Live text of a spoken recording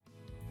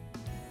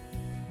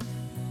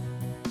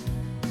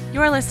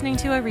You're listening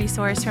to a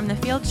resource from the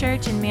Field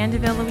Church in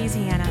Mandeville,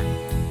 Louisiana.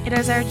 It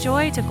is our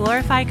joy to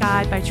glorify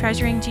God by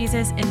treasuring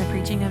Jesus in the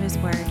preaching of His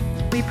Word.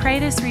 We pray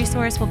this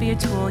resource will be a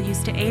tool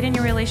used to aid in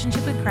your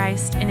relationship with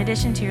Christ in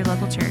addition to your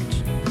local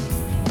church.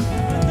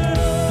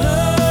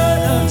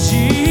 Blood of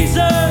Jesus,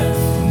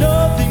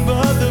 nothing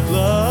but the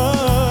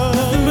blood.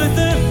 Nothing but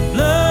the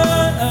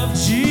blood of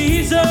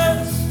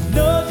Jesus,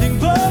 nothing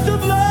but the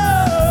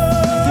blood.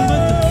 Nothing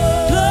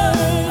but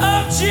the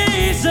blood of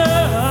Jesus,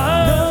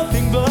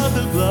 nothing but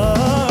the blood.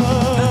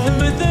 Nothing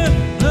but the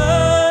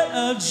blood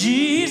of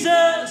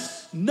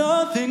Jesus,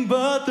 nothing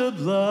but the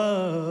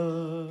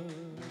blood.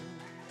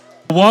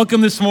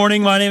 Welcome this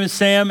morning. My name is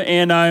Sam,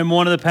 and I'm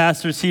one of the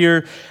pastors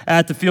here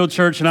at the Field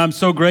Church, and I'm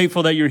so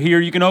grateful that you're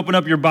here. You can open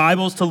up your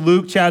Bibles to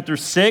Luke chapter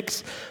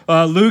 6.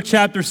 Luke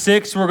chapter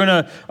 6, we're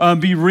going to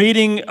be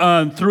reading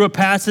through a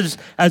passage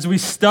as we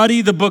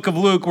study the book of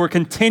Luke. We're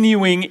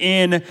continuing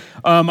in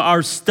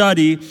our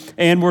study,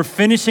 and we're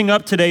finishing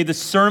up today the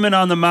Sermon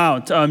on the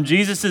Mount.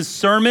 Jesus'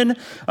 sermon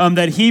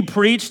that he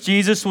preached.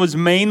 Jesus was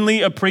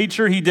mainly a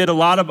preacher. He did a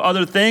lot of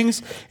other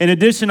things. In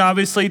addition,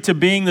 obviously, to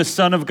being the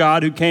Son of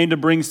God who came to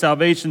bring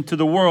salvation to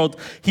the world,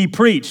 he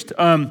preached.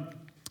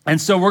 And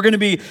so we're going to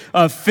be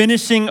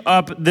finishing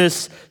up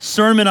this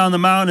Sermon on the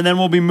Mount, and then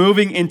we'll be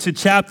moving into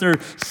chapter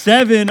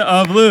 7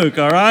 of Luke,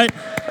 all right?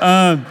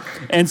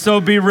 And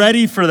so be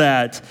ready for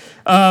that.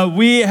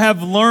 We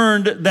have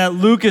learned that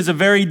Luke is a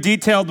very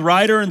detailed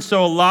writer, and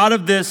so a lot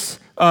of this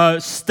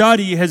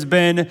study has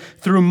been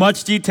through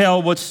much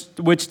detail,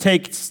 which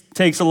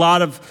takes a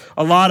lot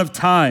of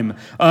time.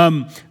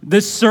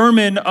 This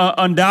sermon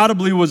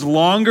undoubtedly was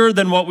longer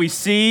than what we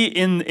see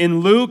in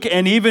Luke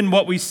and even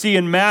what we see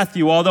in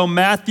Matthew. Although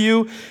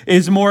Matthew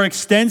is more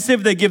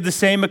extensive, they give the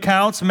same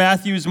accounts.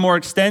 Matthew is more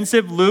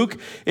extensive. Luke,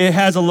 it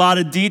has a lot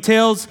of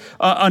details.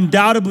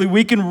 Undoubtedly,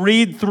 we can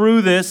read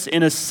through this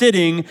in a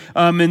sitting,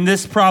 and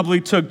this probably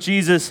took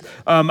Jesus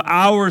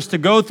hours to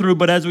go through.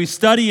 But as we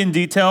study in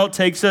detail, it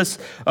takes us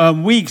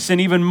weeks and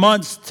even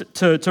months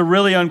to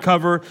really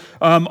uncover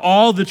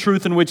all the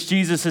truth in which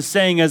Jesus is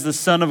saying as the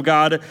Son of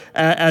God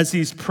as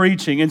he's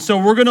preaching. And so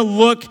we're going to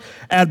look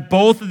at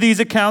both of these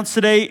accounts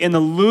today in the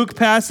Luke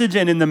passage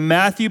and in the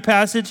Matthew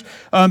passage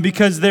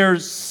because they're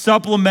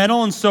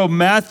supplemental. And so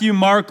Matthew,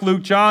 Mark,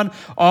 Luke, John,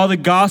 all the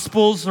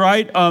Gospels,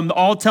 right,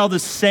 all tell the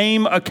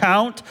same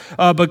account,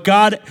 but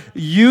God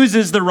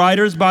uses the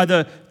writers by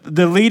the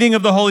leading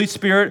of the Holy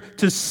Spirit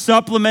to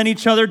supplement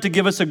each other, to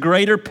give us a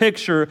greater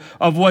picture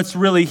of what's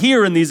really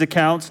here in these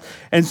accounts.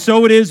 And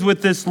so it is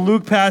with this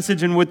Luke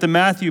passage and with the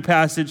Matthew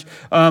passage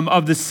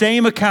of the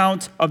same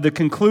account of the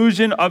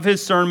conclusion of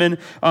his sermon.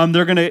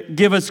 They're going to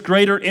give us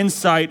greater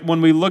insight when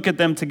we look at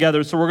them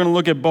together. So we're going to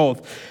look at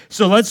both.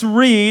 So let's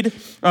read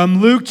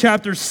Luke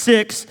chapter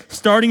 6,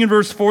 starting in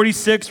verse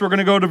 46. We're going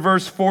to go to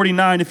verse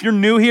 49. If you're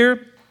new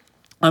here,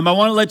 I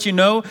want to let you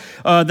know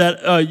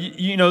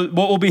that,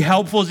 what will be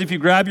helpful is if you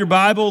grab your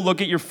Bible,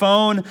 look at your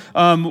phone,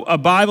 a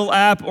Bible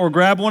app, or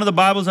grab one of the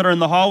Bibles that are in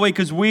the hallway,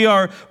 because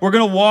we're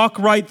going to walk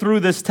right through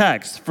this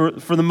text for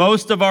the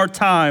most of our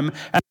time.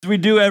 As we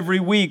do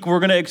every week, we're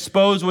going to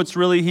expose what's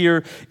really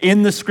here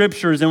in the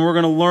Scriptures, and we're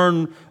going to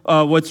learn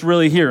what's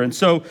really here. And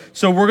so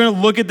we're going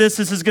to look at this.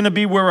 This is going to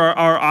be where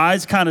our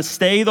eyes kind of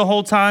stay the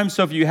whole time.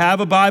 So if you have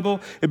a Bible,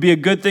 it'd be a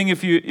good thing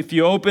if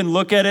you open,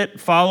 look at it,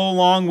 follow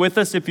along with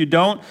us. If you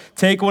don't,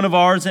 take one of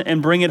ours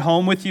and bring it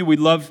home with you. We'd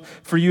love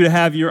for you to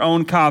have your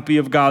own copy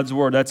of God's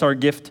Word. That's our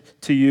gift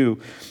to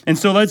you. And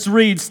so let's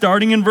read,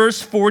 starting in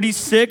verse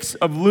 46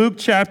 of Luke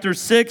chapter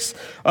 6.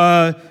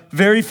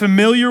 Very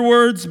familiar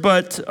words,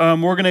 but we're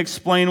going to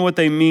explain what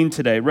they mean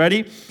today.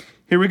 Ready?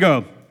 Here we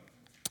go.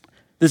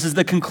 This is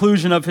the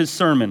conclusion of his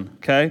sermon,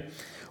 okay?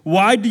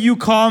 Why do you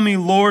call me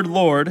Lord,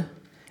 Lord,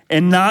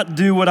 and not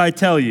do what I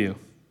tell you?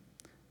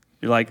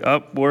 You're like,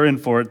 oh, we're in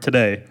for it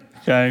today,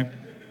 okay?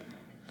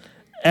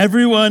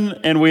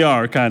 Everyone, and we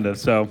are kind of,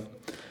 so.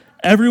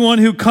 Everyone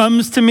who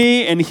comes to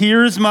me and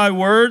hears my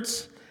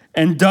words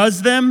and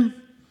does them,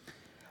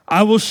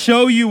 I will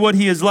show you what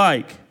he is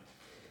like.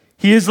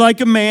 He is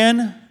like a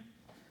man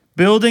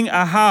building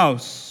a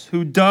house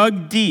who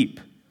dug deep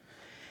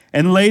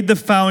and laid the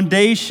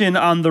foundation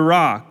on the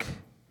rock.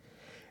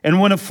 And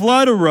when a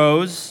flood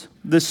arose,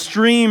 the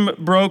stream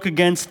broke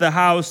against the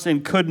house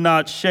and could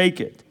not shake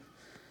it,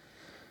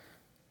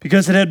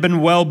 because it had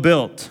been well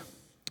built.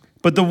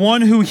 But the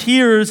one who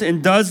hears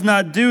and does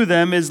not do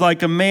them is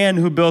like a man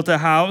who built a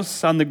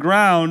house on the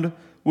ground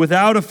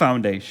without a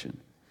foundation.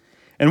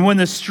 And when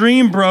the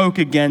stream broke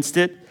against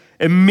it,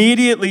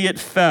 immediately it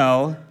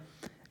fell,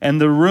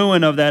 and the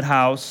ruin of that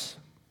house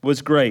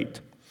was great.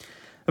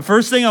 The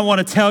first thing I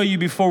want to tell you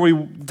before we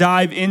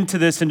dive into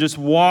this and just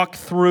walk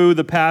through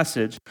the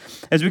passage,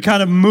 as we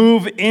kind of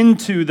move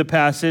into the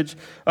passage,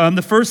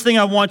 the first thing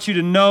I want you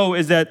to know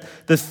is that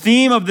the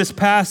theme of this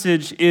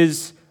passage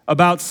is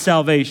about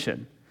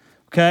salvation.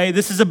 Okay,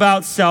 this is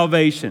about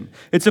salvation.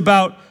 It's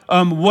about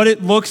what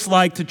it looks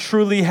like to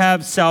truly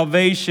have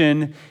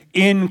salvation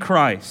in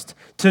Christ,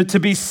 to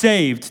be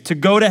saved, to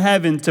go to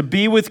heaven, to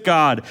be with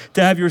God,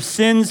 to have your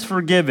sins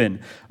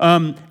forgiven,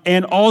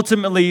 and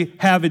ultimately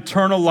have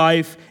eternal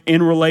life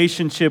in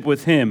relationship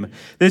with him.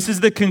 This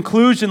is the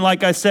conclusion,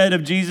 like I said,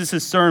 of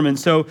Jesus' sermon.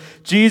 So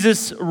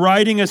Jesus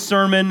writing a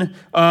sermon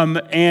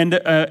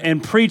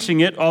and preaching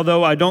it,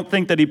 although I don't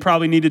think that he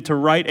probably needed to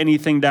write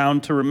anything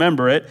down to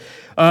remember it,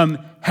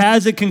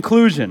 has a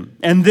conclusion,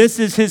 and this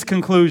is his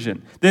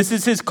conclusion. This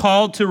is his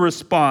call to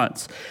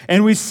response.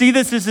 And we see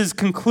this as his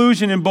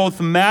conclusion in both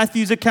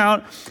Matthew's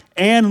account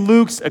and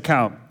Luke's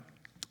account.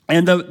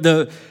 And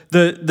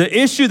the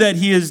issue that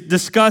he is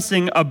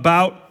discussing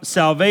about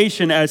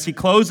salvation as he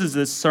closes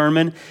this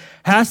sermon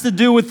has to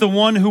do with the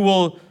one who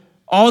will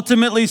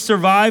ultimately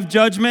survive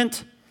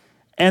judgment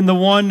and the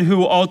one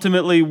who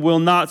ultimately will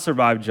not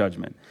survive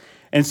judgment.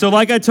 And so,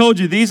 like I told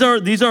you, these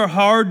are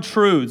hard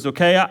truths,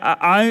 okay?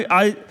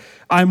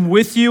 I'm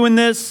with you in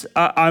this.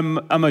 I'm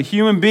a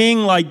human being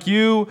like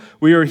you.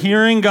 We are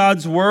hearing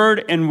God's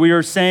word, and we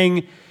are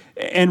saying,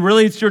 and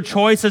really it's your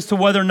choice as to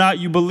whether or not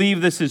you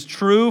believe this is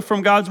true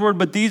from God's word,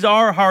 but these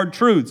are hard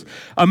truths.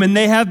 And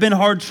they have been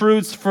hard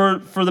truths for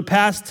the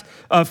past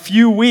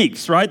few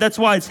weeks, right? That's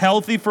why it's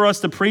healthy for us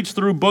to preach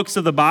through books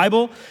of the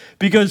Bible,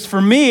 because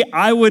for me,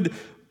 I would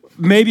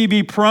maybe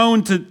be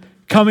prone to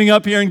coming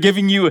up here and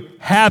giving you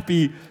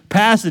happy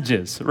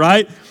passages,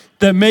 right?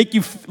 That make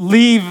you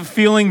leave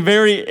feeling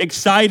very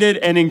excited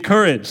and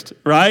encouraged,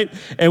 right?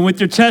 And with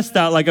your chest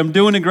out, like I'm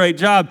doing a great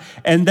job.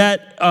 And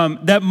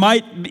that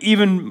might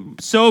even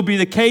so be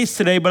the case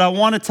today, but I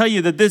want to tell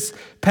you that this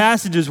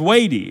passage is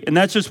weighty, and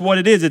that's just what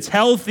it is. It's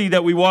healthy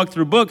that we walk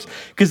through books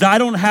because I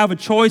don't have a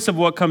choice of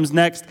what comes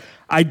next.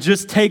 I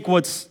just take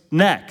what's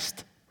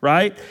next,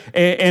 right?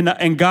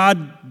 And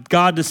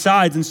God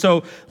decides. And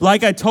so,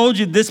 like I told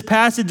you, this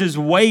passage is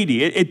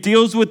weighty. It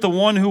deals with the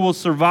one who will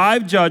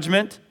survive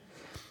judgment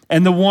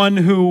and the one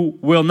who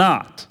will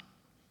not,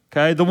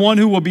 okay? The one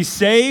who will be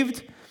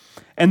saved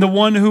and the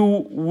one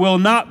who will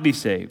not be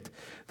saved.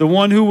 The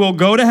one who will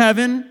go to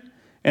heaven,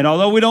 and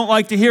although we don't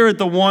like to hear it,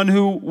 the one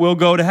who will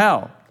go to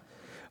hell.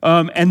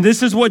 And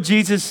this is what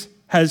Jesus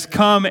has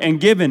come and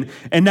given.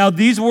 And now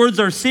these words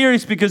are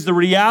serious because the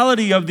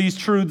reality of these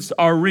truths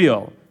are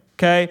real,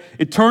 okay?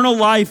 Eternal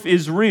life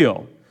is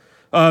real.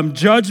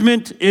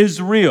 Judgment is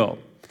real.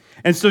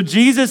 And so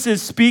Jesus is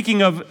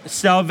speaking of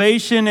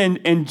salvation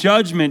and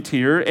judgment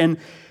here.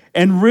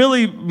 And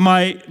really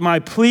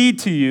my plea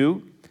to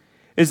you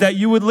is that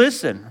you would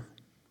listen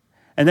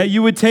and that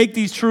you would take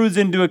these truths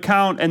into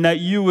account and that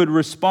you would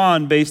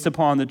respond based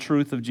upon the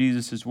truth of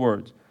Jesus'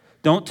 words.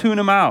 Don't tune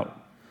them out.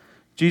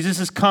 Jesus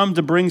has come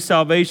to bring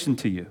salvation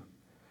to you,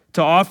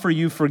 to offer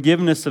you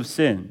forgiveness of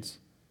sins,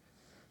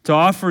 to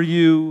offer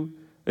you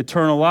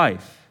eternal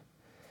life,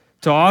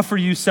 to offer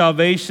you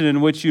salvation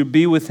in which you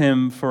be with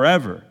him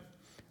forever.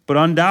 But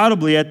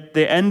undoubtedly, at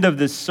the end of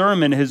this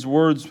sermon, his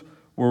words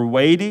were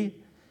weighty,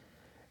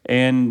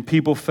 and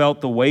people felt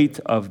the weight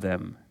of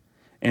them.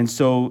 And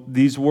so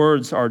these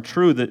words are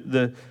true.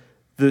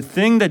 The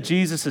thing that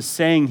Jesus is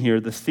saying here,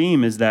 the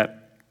theme, is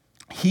that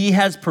he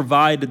has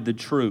provided the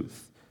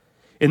truth.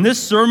 In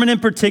this sermon in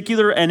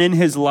particular and in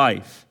his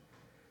life,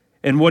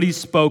 and what he's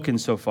spoken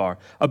so far,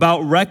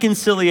 about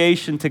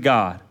reconciliation to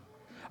God,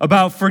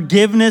 about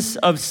forgiveness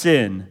of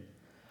sin,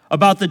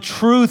 about the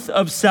truth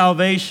of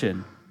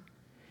salvation.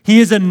 He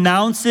is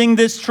announcing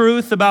this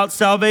truth about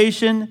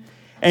salvation,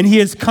 and he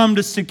has come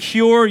to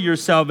secure your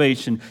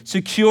salvation,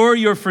 secure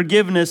your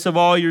forgiveness of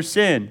all your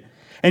sin.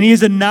 And he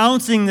is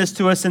announcing this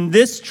to us, and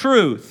this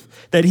truth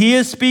that he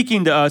is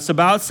speaking to us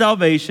about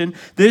salvation,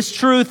 this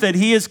truth that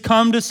he has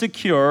come to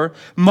secure,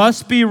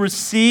 must be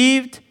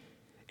received,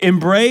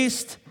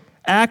 embraced,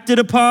 acted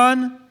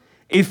upon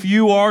if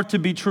you are to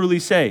be truly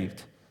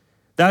saved.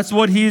 That's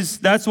what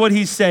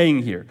he's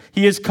saying here.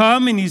 He has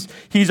come and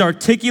he's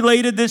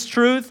articulated this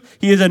truth.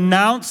 He has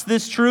announced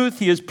this truth.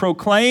 He has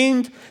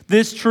proclaimed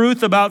this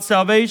truth about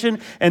salvation.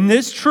 And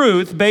this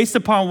truth, based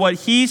upon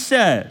what he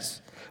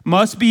says,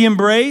 must be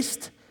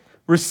embraced,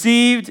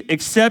 received,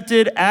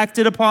 accepted,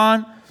 acted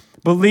upon,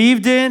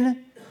 believed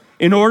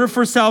in order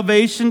for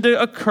salvation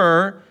to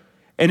occur.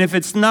 And if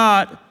it's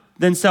not,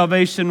 then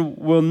salvation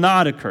will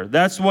not occur.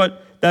 That's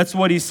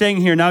what he's saying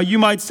here. Now, you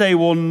might say,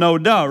 well, no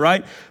duh,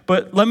 right?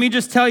 But let me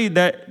just tell you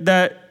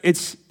that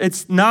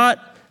it's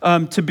not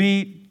to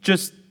be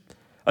just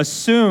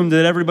assumed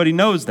that everybody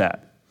knows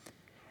that.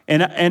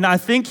 And I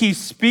think he's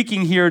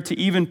speaking here to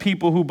even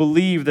people who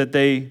believe that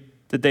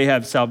they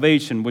have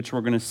salvation, which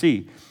we're going to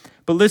see.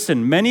 But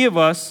listen, many of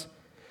us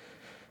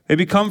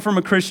maybe come from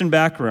a Christian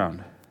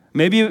background.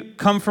 Maybe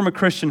come from a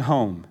Christian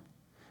home.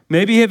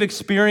 Maybe have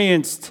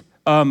experienced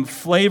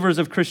flavors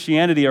of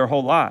Christianity our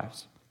whole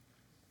lives.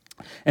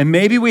 And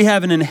maybe we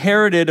have an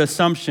inherited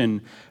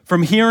assumption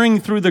from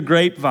hearing through the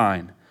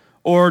grapevine,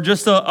 or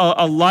just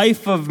a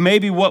life of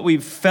maybe what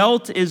we've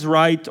felt is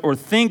right or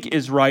think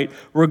is right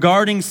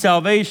regarding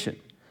salvation.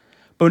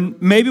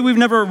 But maybe we've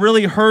never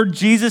really heard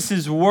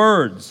Jesus'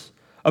 words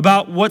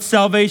about what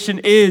salvation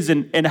is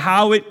and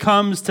how it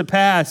comes to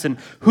pass and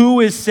who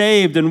is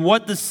saved and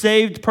what the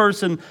saved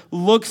person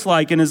looks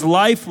like and his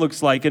life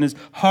looks like and his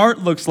heart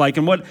looks like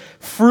and what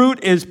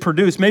fruit is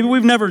produced. Maybe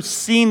we've never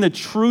seen the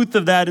truth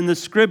of that in the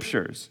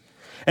scriptures.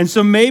 And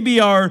so maybe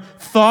our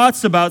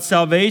thoughts about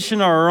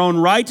salvation or our own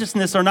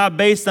righteousness are not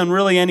based on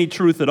really any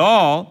truth at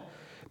all.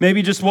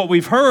 Maybe just what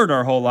we've heard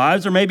our whole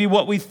lives, or maybe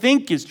what we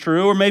think is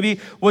true, or maybe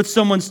what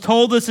someone's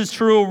told us is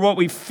true, or what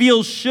we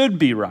feel should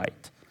be right.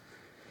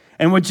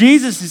 And what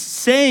Jesus is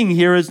saying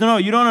here is, no,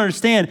 you don't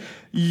understand.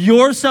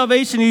 Your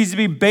salvation needs to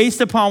be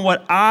based upon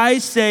what I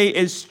say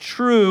is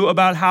true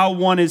about how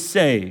one is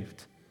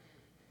saved.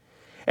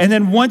 And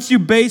then once you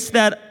base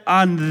that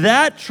on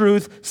that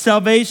truth,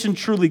 salvation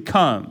truly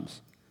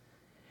comes.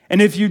 And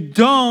if you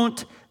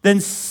don't, then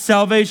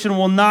salvation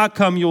will not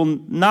come. You'll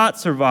not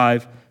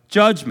survive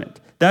judgment.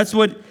 That's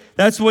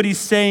what he's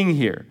saying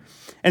here.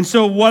 And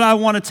so what I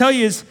want to tell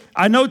you is,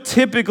 I know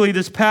typically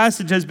this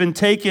passage has been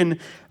taken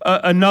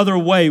another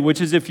way,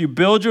 which is if you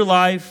build your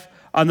life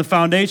on the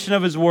foundation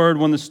of his word,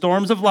 when the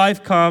storms of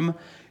life come,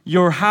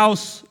 your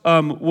house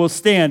will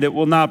stand, it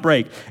will not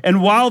break.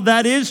 And while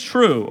that is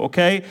true,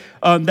 okay,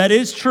 that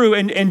is true,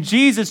 and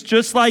Jesus,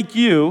 just like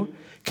you,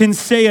 can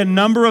say a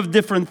number of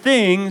different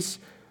things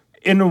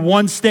in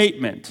one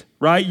statement,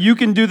 right? You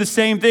can do the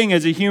same thing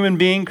as a human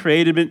being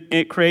created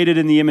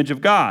in the image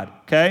of God,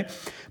 okay?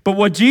 But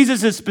what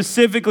Jesus is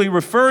specifically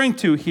referring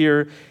to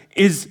here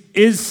is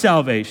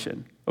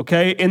salvation,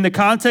 okay? In the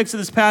context of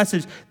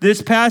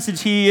this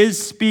passage, he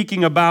is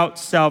speaking about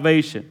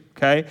salvation,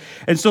 okay?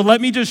 And so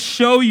let me just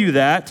show you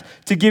that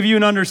to give you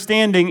an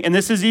understanding, and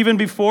this is even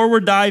before we're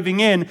diving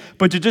in,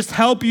 but to just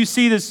help you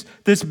see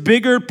this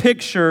bigger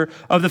picture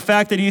of the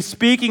fact that he's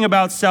speaking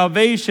about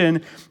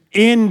salvation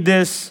in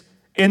this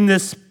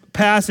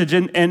passage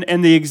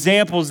and the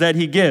examples that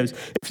he gives.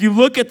 If you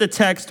look at the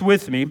text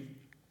with me,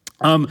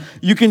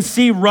 you can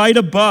see right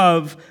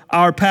above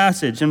our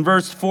passage in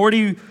verse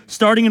 40,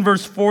 starting in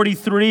verse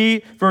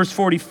 43, verse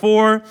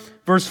 44,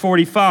 verse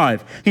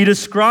 45. He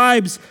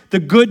describes the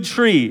good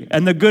tree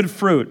and the good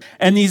fruit.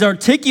 And he's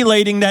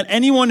articulating that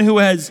anyone who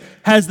has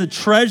the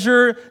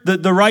treasure,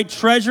 the right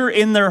treasure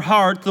in their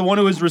heart, the one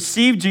who has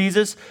received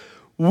Jesus,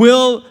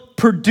 will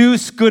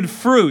produce good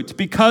fruit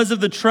because of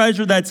the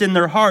treasure that's in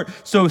their heart.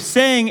 So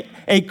saying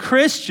a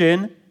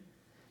Christian,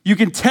 you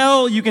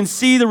can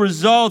see the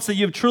results that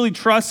you've truly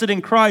trusted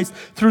in Christ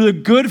through the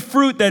good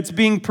fruit that's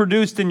being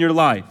produced in your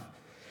life.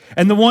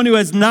 And the one who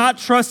has not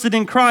trusted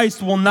in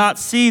Christ will not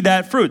see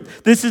that fruit.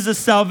 This is a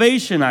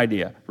salvation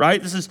idea,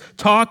 right? This is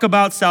talk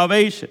about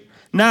salvation.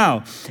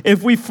 Now,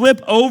 if we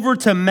flip over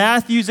to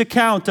Matthew's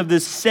account of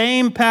this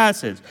same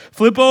passage,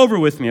 flip over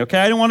with me, okay?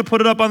 I don't want to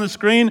put it up on the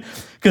screen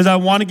because I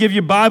want to give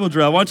you Bible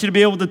drill. I want you to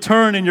be able to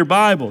turn in your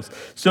Bibles.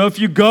 So if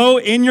you go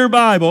in your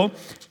Bible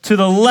to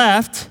the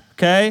left,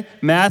 okay,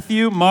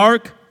 Matthew,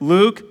 Mark,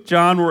 Luke,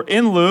 John, we're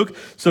in Luke.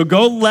 So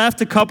go left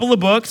a couple of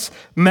books,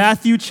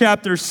 Matthew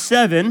chapter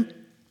 7,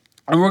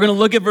 and we're going to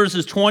look at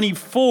verses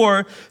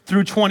 24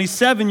 through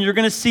 27. You're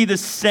going to see the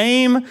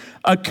same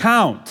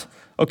account,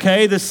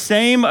 okay, the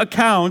same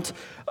account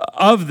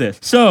of this.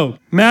 So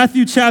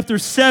Matthew chapter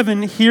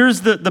 7,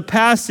 here's the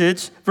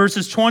passage,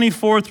 verses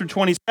 24 through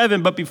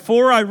 27. But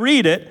before I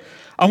read it,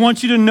 I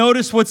want you to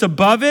notice what's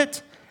above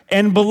it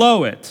and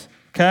below it,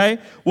 okay?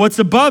 What's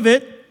above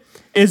it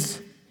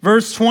is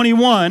verse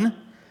 21,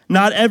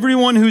 not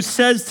everyone who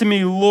says to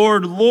me,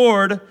 Lord,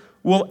 Lord,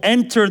 will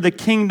enter the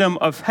kingdom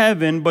of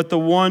heaven, but the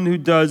one who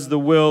does the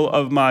will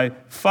of my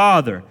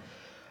Father.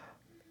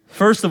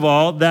 First of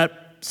all,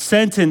 that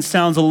sentence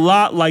sounds a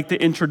lot like the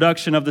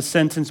introduction of the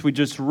sentence we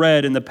just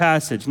read in the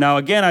passage. Now,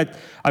 again,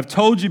 I've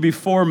told you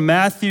before,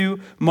 Matthew,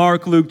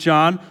 Mark, Luke,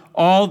 John,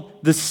 all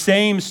the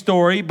same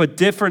story, but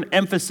different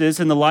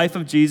emphasis in the life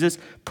of Jesus,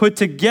 put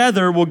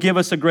together will give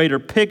us a greater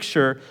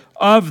picture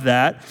of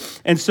that.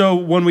 And so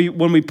when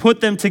we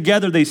put them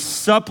together, they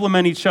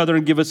supplement each other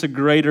and give us a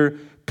greater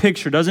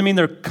picture. Doesn't mean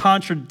they're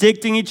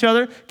contradicting each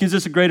other, gives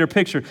us a greater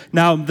picture.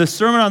 Now, the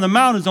Sermon on the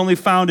Mount is only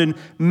found in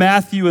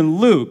Matthew and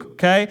Luke,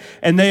 okay?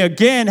 And they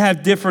again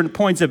have different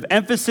points of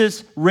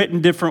emphasis,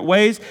 written different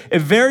ways. It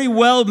very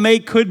well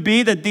could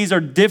be that these are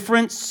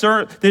these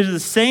are the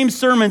same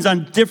sermons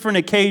on different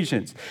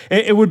occasions.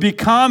 It would be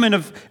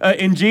common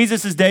in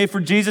Jesus' day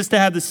for Jesus to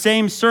have the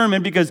same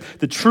sermon because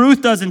the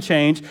truth doesn't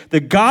change, the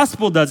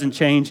gospel doesn't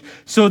change,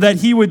 so that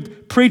he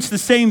would preach the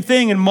same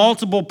thing in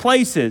multiple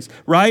places,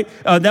 right?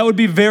 That would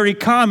be very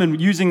common,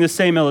 using the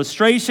same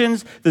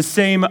illustrations, the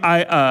same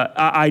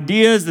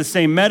ideas, the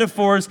same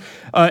metaphors,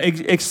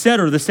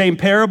 etc., the same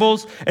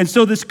parables. And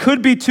so this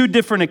could be two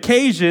different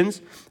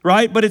occasions,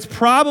 right? But it's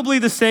probably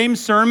the same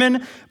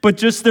sermon, but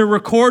just they're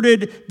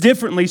recorded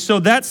differently. So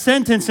that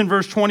sentence in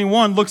verse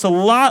 21 looks a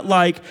lot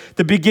like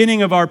the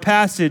beginning of our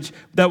passage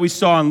that we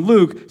saw in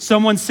Luke.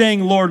 Someone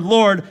saying, Lord,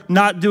 Lord,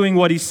 not doing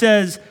what he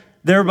says,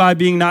 thereby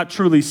being not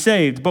truly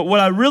saved. But what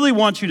I really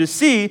want you to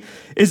see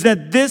is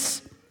that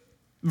this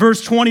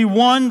verse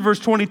 21, verse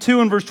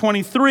 22, and verse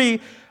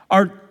 23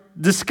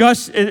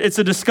 it's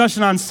a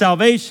discussion on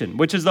salvation,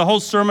 which is the whole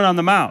Sermon on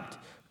the Mount,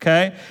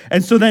 okay?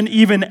 And so then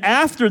even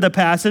after the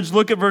passage,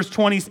 look at verse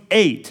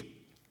 28.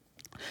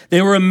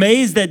 They were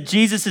amazed at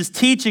Jesus'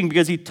 teaching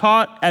because he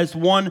taught as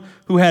one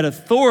who had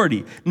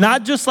authority.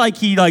 Not just like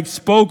he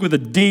spoke with a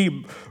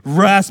deep,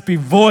 raspy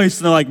voice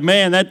and they're like,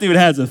 man, that dude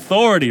has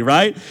authority,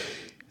 right?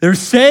 They're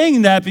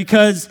saying that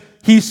because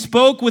he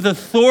spoke with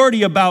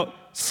authority about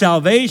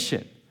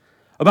salvation,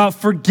 about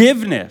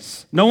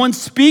forgiveness. No one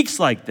speaks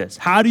like this.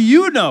 How do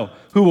you know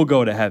who will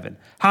go to heaven?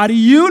 How do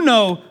you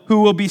know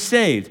who will be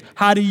saved?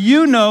 How do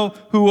you know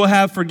who will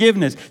have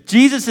forgiveness?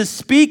 Jesus is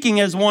speaking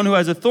as one who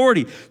has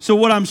authority. So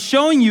what I'm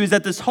showing you is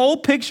that this whole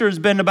picture has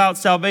been about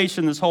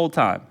salvation this whole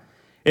time.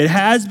 It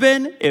has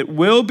been, it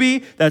will be.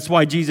 That's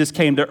why Jesus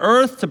came to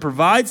earth to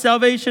provide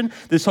salvation.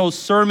 This whole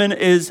sermon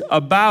is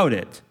about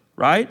it,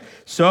 right?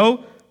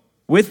 So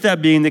with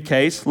that being the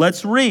case,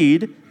 let's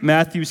read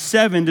Matthew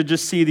 7 to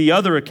just see the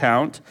other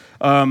account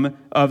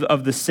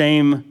of the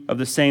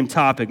same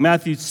topic.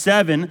 Matthew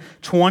 7,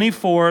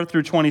 24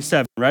 through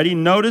 27. Ready?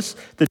 Notice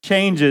the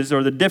changes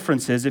or the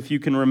differences if you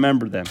can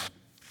remember them.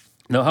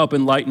 They'll help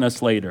enlighten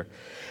us later.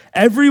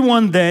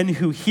 Everyone then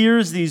who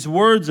hears these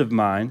words of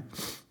mine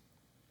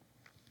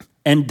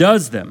and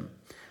does them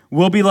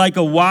will be like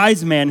a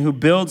wise man who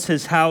builds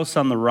his house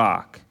on the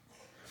rock.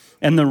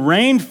 And the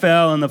rain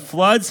fell, and the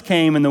floods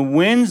came, and the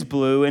winds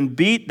blew and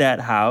beat that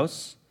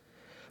house,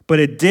 but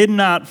it did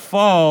not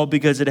fall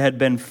because it had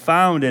been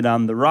founded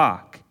on the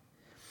rock.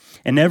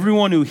 And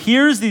everyone who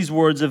hears these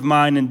words of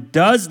mine and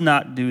does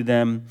not do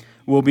them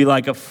will be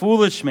like a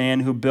foolish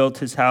man who built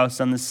his house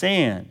on the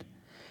sand.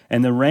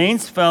 And the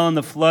rains fell, and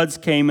the floods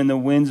came, and the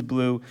winds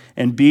blew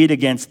and beat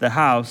against the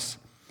house,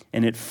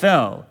 and it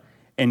fell,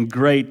 and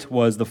great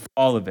was the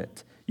fall of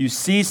it. You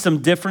see some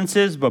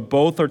differences, but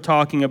both are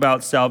talking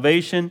about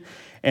salvation,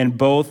 and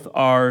both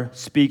are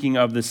speaking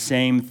of the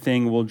same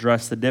thing. We'll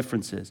address the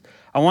differences.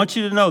 I want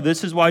you to know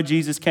this is why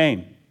Jesus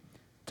came,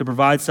 to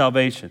provide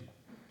salvation.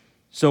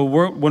 So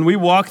when we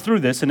walk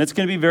through this, and it's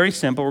going to be very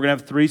simple, we're going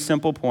to have 3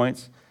 simple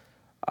points.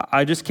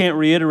 I just can't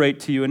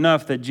reiterate to you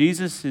enough that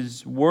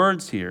Jesus'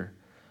 words here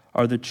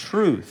are the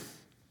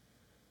truth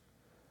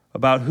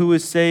about who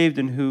is saved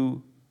and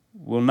who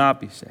will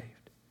not be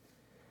saved,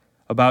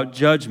 about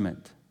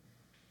judgment,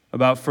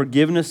 about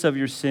forgiveness of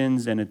your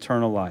sins and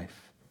eternal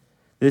life.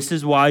 This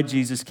is why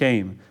Jesus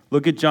came.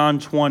 Look at John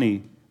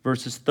 20,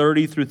 verses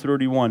 30 through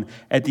 31.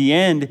 At the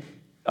end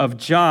of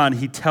John,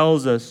 he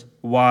tells us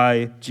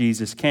why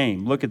Jesus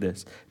came. Look at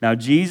this. Now,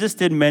 Jesus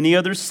did many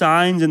other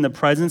signs in the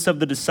presence of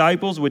the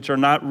disciples, which are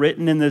not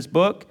written in this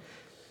book.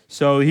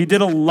 So he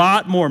did a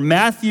lot more.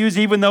 Matthew's,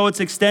 even though it's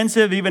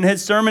extensive, even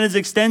his sermon is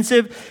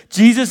extensive,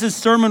 Jesus'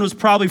 sermon was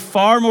probably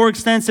far more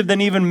extensive than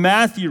even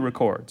Matthew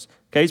records.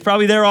 Okay, he's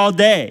probably there all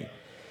day.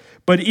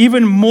 But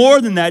even more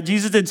than that,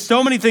 Jesus did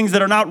so many things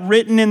that are not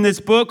written in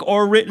this book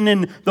or written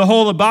in the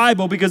whole of the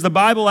Bible, because the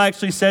Bible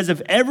actually says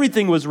if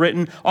everything was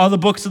written, all the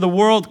books of the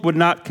world would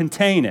not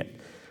contain it,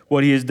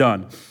 what he has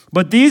done.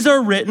 But these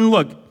are written,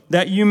 look,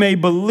 that you may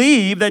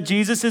believe that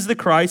Jesus is the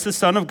Christ, the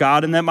Son of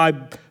God, and that by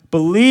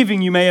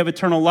believing you may have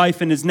eternal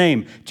life in his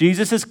name.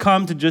 Jesus has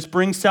come to just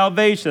bring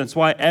salvation. That's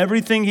why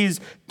everything he's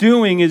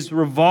doing is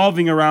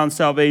revolving around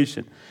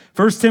salvation.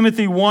 1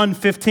 Timothy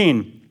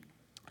 1:15.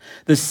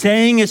 The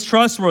saying is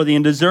trustworthy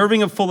and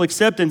deserving of full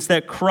acceptance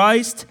that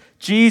Christ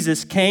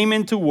Jesus came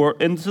into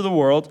the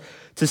world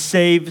to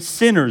save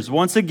sinners.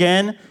 Once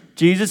again,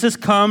 Jesus has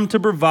come to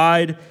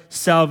provide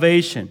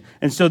salvation.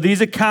 And so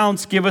these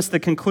accounts give us the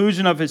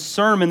conclusion of his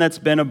sermon that's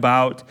been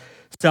about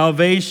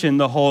salvation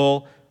the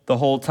whole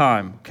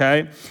time,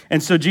 okay?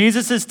 And so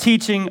Jesus is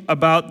teaching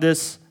about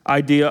this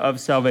idea of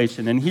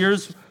salvation. And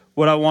here's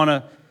what I want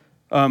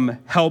to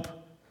help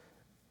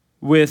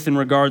with in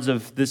regards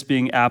of this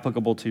being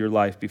applicable to your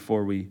life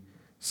before we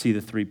see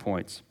the 3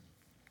 points.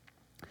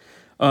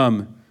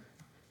 In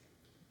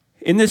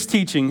this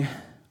teaching,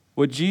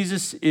 what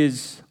Jesus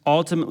is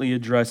ultimately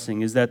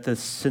addressing is that the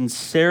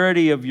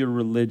sincerity of your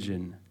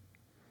religion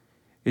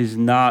is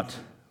not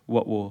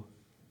what will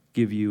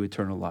give you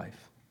eternal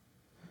life.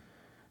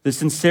 The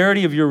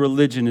sincerity of your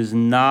religion is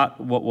not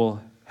what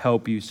will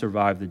help you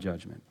survive the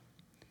judgment.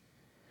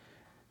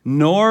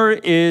 Nor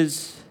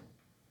is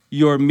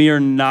your mere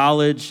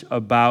knowledge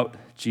about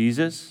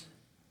Jesus,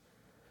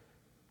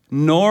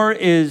 nor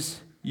is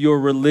your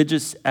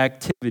religious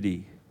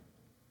activity.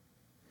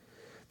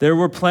 There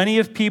were plenty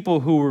of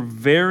people who were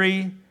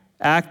very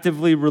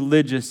actively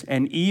religious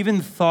and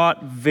even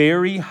thought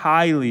very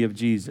highly of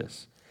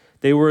Jesus.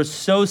 They were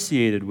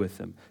associated with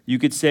him. You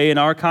could say in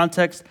our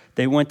context,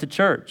 they went to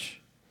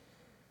church.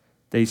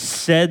 They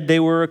said they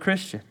were a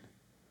Christian.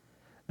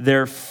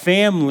 Their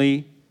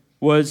family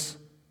was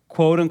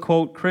quote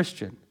unquote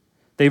Christian.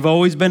 They've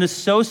always been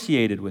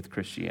associated with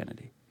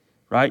Christianity,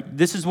 right?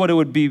 This is what it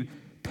would be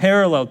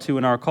parallel to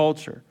in our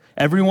culture.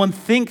 Everyone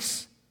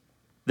thinks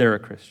they're a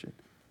Christian,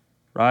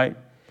 right?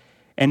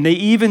 And they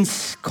even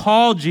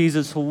call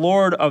Jesus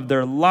Lord of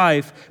their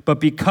life,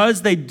 but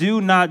because they do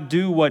not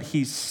do what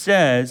he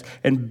says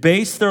and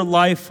base their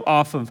life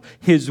off of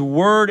his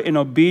word in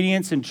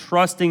obedience and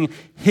trusting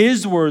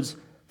his words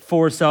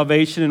for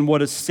salvation and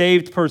what a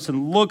saved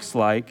person looks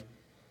like,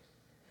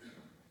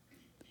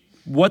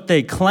 what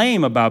they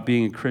claim about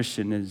being a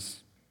Christian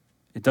is,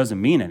 it doesn't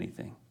mean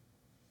anything.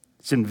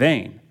 It's in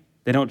vain.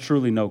 They don't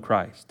truly know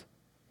Christ.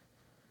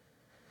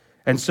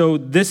 And so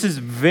this is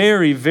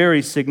very,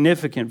 very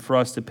significant for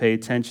us to pay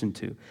attention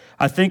to.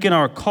 I think in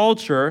our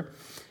culture,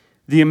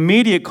 the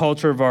immediate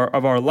culture of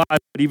our lives,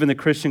 but even the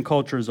Christian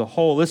culture as a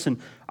whole, listen,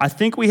 I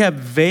think we have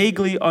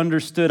vaguely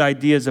understood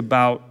ideas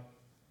about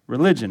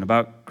religion,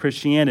 about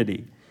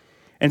Christianity.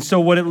 And so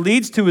what it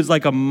leads to is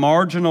like a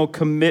marginal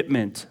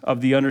commitment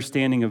of the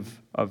understanding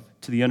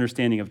to the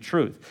understanding of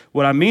truth.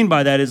 What I mean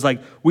by that is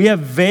like we have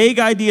vague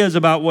ideas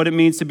about what it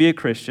means to be a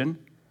Christian.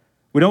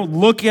 We don't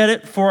look at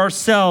it for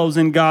ourselves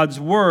in God's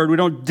word. We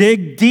don't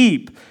dig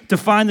deep to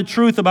find the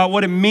truth about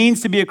what it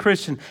means to be a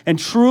Christian and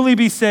truly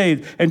be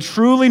saved and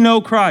truly know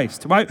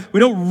Christ, right?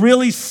 We don't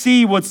really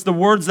see what's the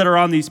words that are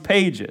on these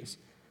pages.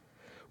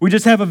 We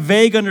just have a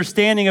vague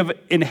understanding of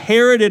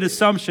inherited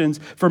assumptions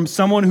from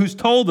someone who's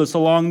told us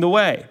along the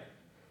way.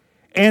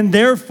 And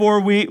therefore,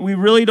 we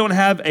really don't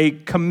have a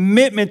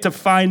commitment to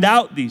find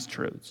out these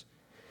truths.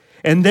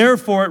 And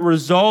therefore, it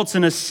results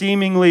in a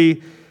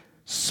seemingly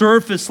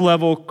surface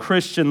level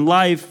Christian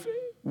life,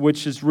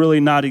 which is really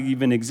not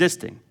even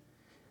existing,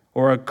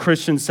 or a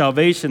Christian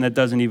salvation that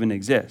doesn't even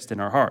exist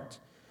in our hearts,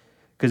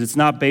 because it's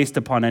not based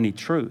upon any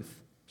truth.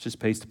 It's just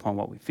based upon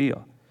what we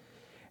feel.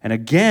 And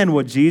again,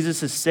 what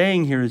Jesus is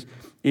saying here is,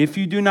 if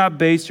you do not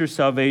base your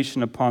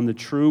salvation upon the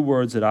true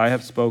words that I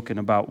have spoken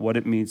about what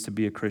it means to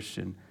be a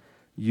Christian,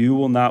 you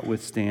will not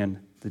withstand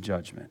the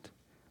judgment.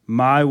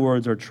 My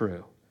words are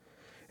true.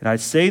 And I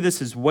say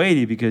this is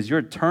weighty because your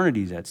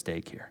eternity is at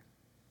stake here.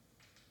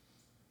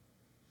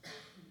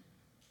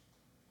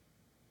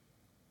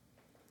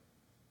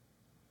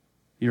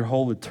 Your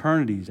whole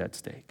eternity is at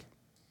stake.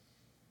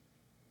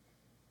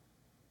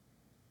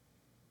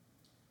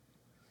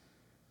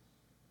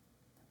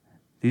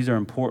 These are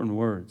important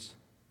words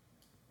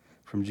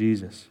from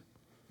Jesus.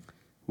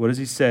 What does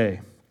he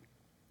say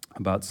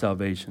about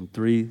salvation?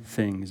 3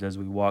 things as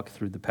we walk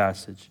through the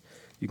passage.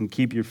 You can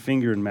keep your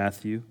finger in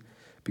Matthew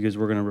because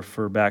we're going to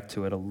refer back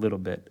to it a little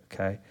bit,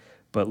 okay?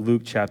 But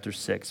Luke chapter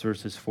 6,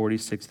 verses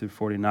 46 through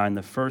 49,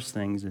 the first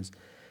thing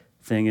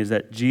is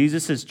that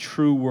Jesus'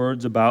 true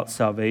words about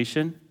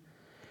salvation,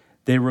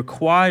 they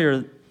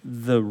require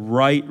the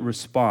right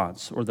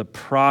response or the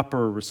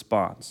proper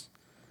response.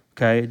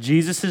 Okay?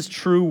 Jesus'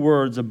 true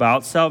words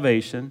about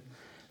salvation,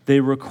 they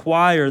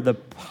require the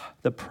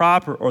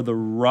proper or the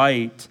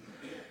right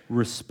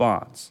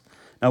response.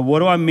 Now, what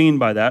do I mean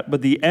by that?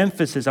 But the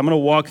emphasis, I'm going to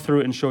walk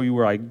through it and show you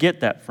where I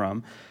get that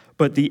from.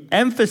 But the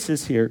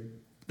emphasis here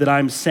that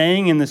I'm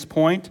saying in this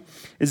point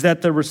is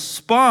that the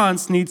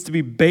response needs to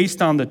be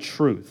based on the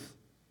truth.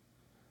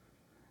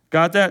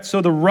 Got that? So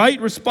the right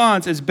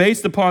response is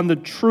based upon the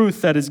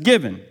truth that is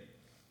given.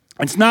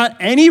 It's not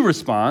any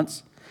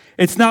response.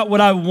 It's not what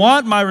I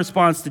want my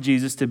response to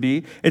Jesus to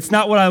be. It's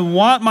not what I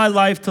want my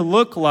life to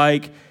look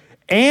like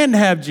and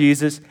have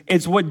Jesus.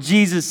 It's what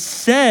Jesus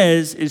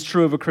says is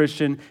true of a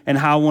Christian and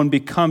how one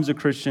becomes a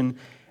Christian,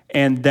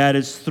 and that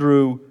is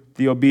through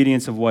the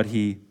obedience of what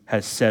he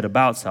has said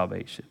about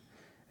salvation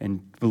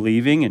and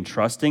believing and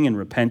trusting and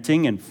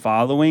repenting and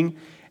following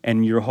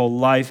and your whole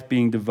life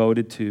being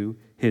devoted to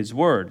his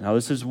word. Now,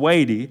 this is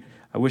weighty.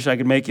 I wish I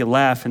could make you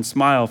laugh and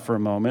smile for a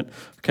moment,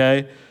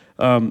 okay?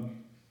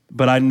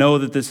 But I know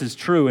that this is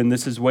true, and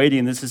this is weighty,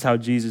 and this is how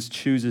Jesus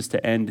chooses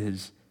to end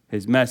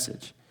his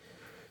message.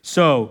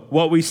 So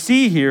what we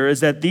see here is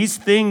that these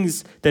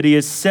things that he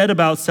has said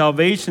about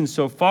salvation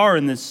so far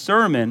in this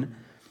sermon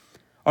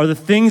are the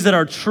things that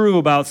are true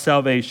about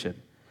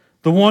salvation.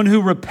 The one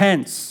who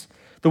repents,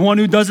 the one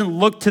who doesn't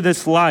look to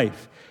this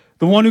life,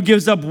 the one who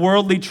gives up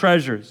worldly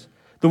treasures,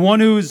 the one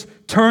who's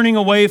turning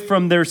away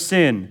from their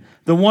sin,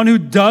 the one who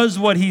does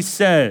what he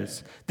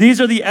says. These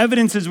are the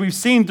evidences we've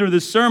seen through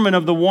the sermon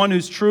of the one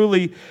who's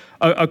truly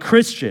a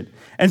Christian.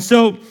 And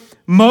so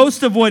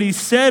most of what he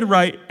said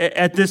right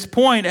at this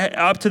point,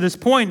 up to this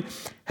point,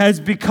 has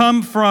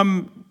become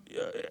from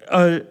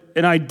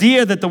an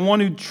idea that the one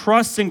who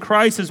trusts in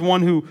Christ is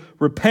one who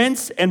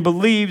repents and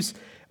believes,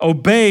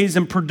 obeys,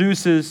 and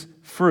produces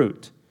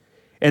fruit.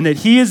 And that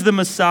he is the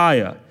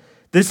Messiah.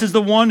 This is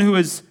the one who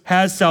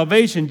has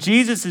salvation.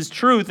 Jesus'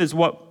 truth is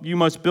what you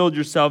must build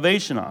your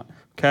salvation on,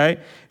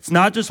 okay? It's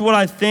not just what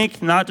I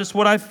think, not just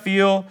what I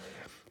feel.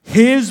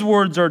 His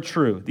words are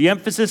true. The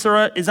emphasis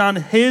is on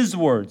his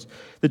words,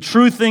 the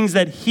true things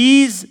that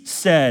he's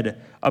said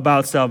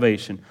about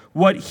salvation,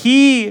 what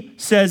he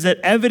says that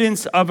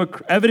evidences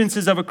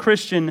of a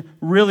Christian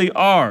really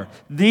are.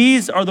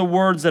 These are the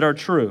words that are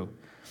true.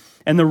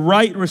 And the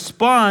right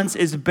response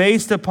is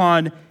based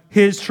upon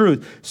his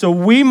truth. So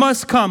we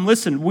must come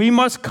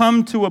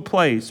to a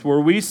place where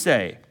we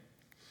say,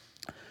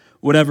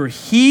 whatever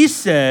he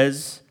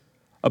says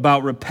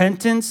about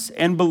repentance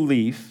and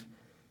belief,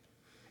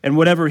 and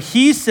whatever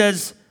he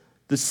says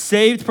the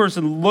saved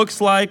person looks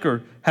like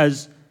or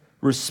has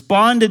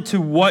responded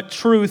to what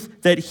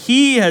truth that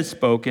he has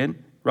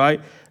spoken,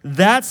 right?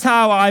 That's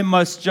how I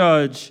must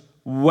judge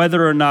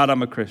whether or not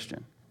I'm a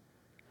Christian.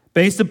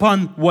 Based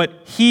upon what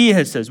he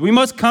has said. We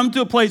must come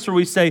to a place where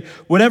we say,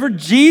 whatever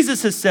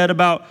Jesus has said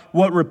about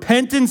what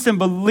repentance and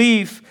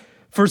belief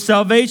for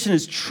salvation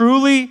is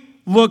truly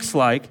looks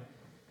like,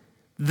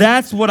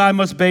 that's what I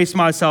must base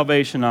my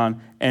salvation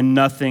on and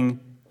nothing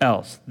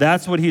else.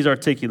 That's what he's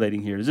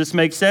articulating here. Does this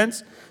make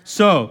sense?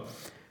 So,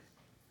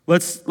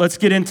 let's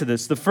get into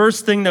this. The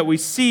first thing that we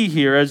see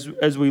here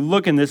as we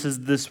look in this is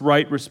this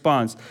right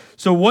response.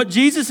 So what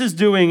Jesus is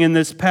doing in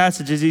this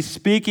passage is he's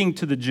speaking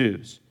to the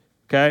Jews,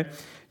 okay?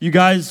 You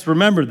guys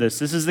remember this.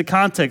 This is the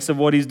context of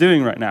what he's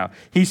doing right now.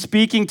 He's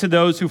speaking to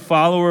those who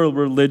follow a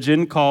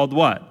religion called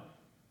what?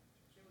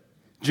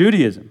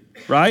 Judaism,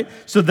 right?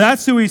 So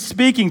that's who he's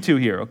speaking to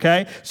here,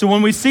 okay? So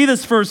when we see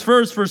this first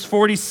verse, verse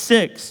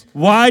 46,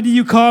 why do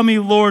you call me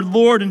Lord,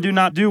 Lord, and do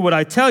not do what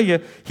I tell you?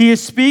 He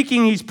is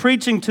speaking, he's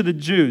preaching to the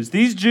Jews.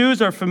 These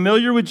Jews are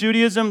familiar with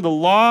Judaism, the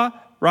law,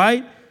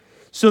 right?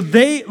 So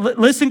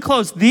listen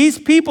close, these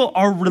people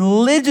are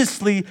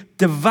religiously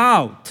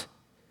devout.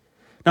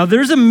 Now,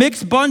 there's a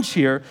mixed bunch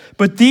here,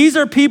 but these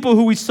are people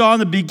who we saw in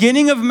the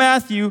beginning of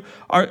Matthew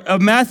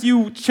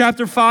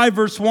chapter 5,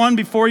 verse 1,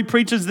 before he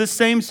preaches this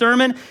same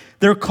sermon.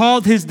 They're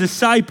called his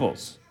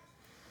disciples.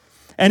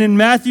 And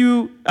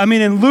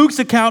in Luke's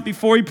account,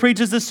 before he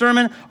preaches this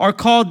sermon, are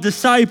called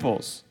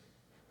disciples.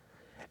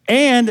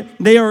 And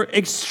they are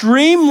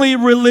extremely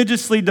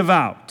religiously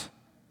devout.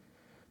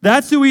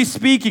 That's who he's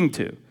speaking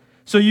to.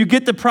 So you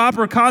get the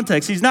proper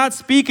context. He's not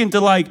speaking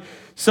to like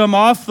some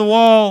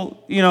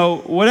off-the-wall,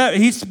 whatever.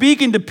 He's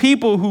speaking to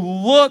people who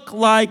look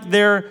like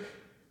they're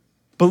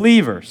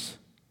believers.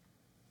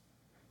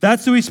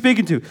 That's who he's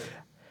speaking to.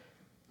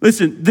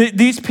 Listen,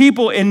 these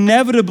people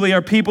inevitably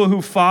are people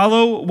who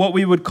follow what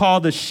we would call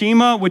the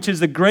Shema, which is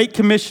the Great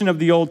Commission of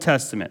the Old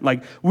Testament.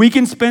 Like, we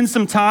can spend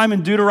some time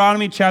in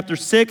Deuteronomy chapter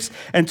 6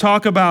 and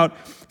talk about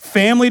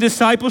family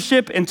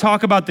discipleship and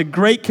talk about the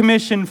Great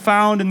Commission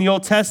found in the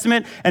Old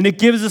Testament, and it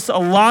gives us a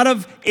lot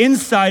of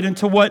insight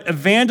into what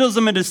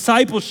evangelism and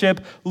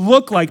discipleship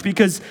look like,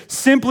 because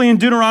simply in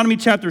Deuteronomy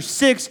chapter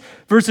 6,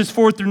 verses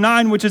 4 through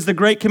 9, which is the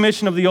Great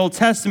Commission of the Old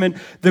Testament,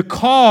 the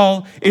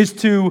call is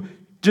to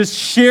just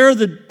share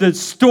the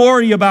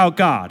story about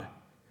God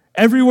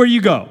everywhere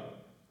you go,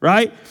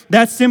 right?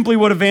 That's simply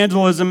what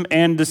evangelism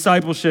and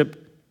discipleship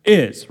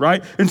is,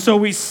 right? And so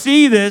we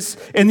see this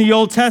in the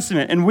Old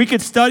Testament, and we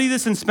could study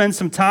this and spend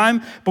some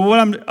time, but what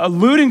I'm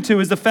alluding to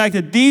is the fact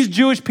that these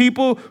Jewish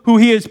people who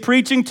he is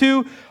preaching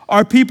to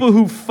are people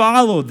who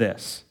follow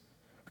this.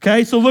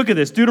 Okay, so look at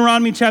this.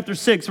 Deuteronomy chapter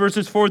 6,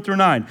 verses 4 through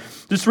 9.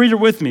 Just read it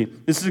with me.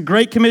 This is a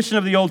great commission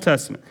of the Old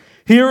Testament.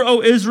 Hear,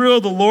 O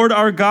Israel, the Lord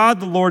our God,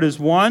 the Lord is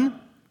one.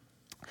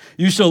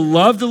 You shall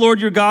love the Lord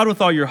your God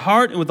with all your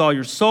heart and with all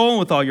your soul and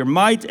with all your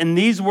might. And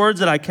these words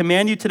that I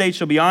command you today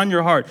shall be on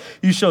your heart.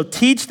 You shall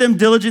teach them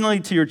diligently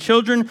to your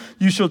children.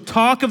 You shall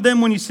talk of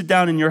them when you sit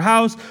down in your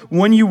house,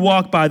 when you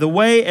walk by the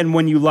way, and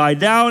when you lie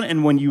down,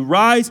 and when you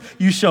rise.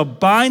 You shall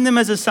bind them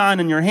as a sign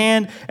in your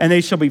hand, and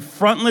they shall be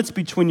frontlets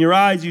between your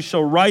eyes. You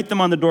shall write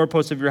them on the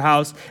doorposts of your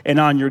house and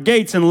on your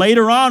gates. And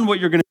later on, what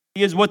you're going to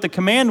see is what the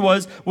command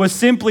was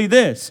simply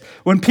this.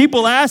 When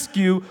people ask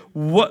you,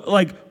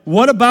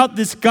 what about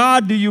this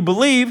God do you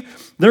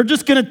believe? They're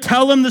just going to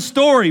tell them the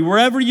story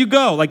wherever you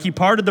go. Like, he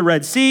parted the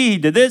Red Sea, he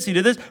did this,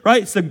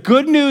 right? It's the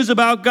good news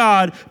about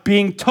God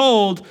being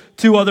told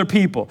to other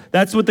people.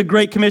 That's what the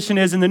Great Commission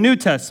is in the New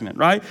Testament,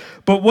 right?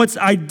 But what's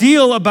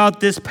ideal about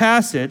this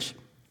passage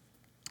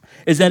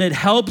is that it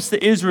helps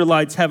the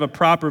Israelites have a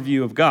proper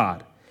view of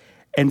God.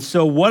 And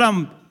so what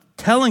I'm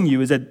telling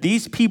you is that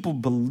these people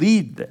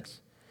believed this.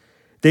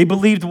 They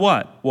believed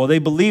what? Well, they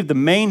believed the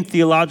main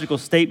theological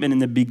statement in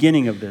the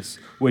beginning of this,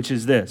 which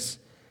is this: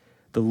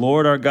 the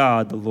Lord our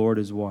God, the Lord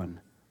is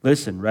one.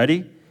 Listen,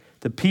 ready?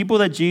 The people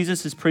that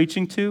Jesus is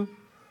preaching to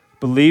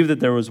believed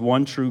that there was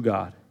one true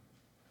God,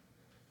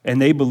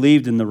 and they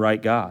believed in the right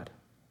God.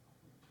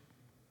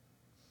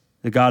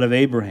 The God of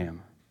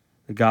Abraham,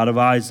 the God of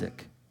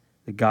Isaac,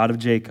 the God of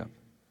Jacob.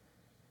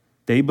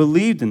 They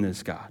believed in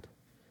this God.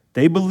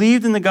 They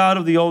believed in the God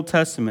of the Old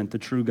Testament, the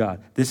true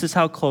God. This is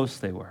how close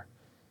they were.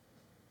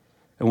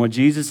 And what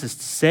Jesus is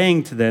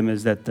saying to them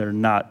is that they're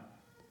not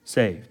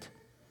saved.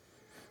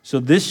 So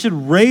this should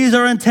raise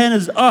our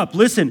antennas up.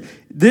 Listen,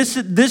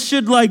 this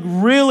should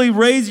really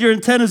raise your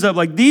antennas up.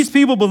 Like, these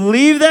people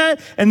believe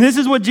that, and this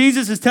is what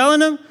Jesus is telling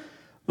them.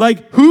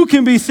 Like, who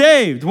can be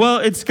saved? Well,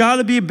 it's got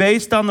to be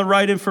based on the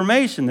right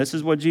information. This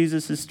is what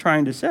Jesus is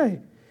trying to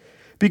say.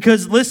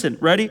 Because, listen,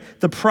 ready?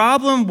 The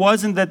problem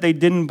wasn't that they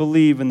didn't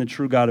believe in the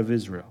true God of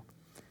Israel.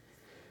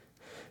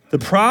 The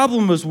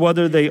problem was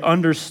whether they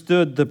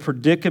understood the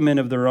predicament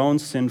of their own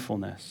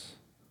sinfulness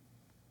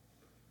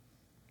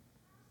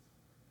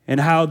and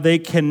how they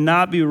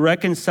cannot be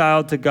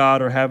reconciled to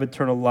God or have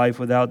eternal life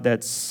without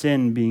that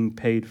sin being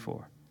paid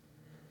for.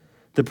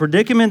 The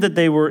predicament that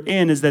they were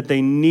in is that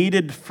they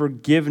needed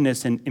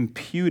forgiveness and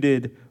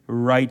imputed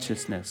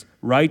righteousness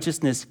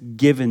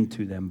given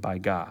to them by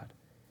God.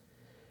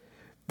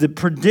 The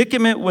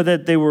predicament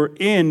that they were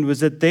in was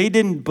that they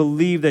didn't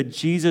believe that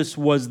Jesus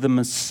was the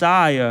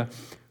Messiah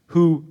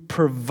who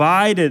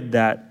provided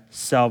that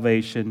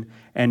salvation,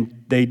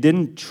 and they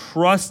didn't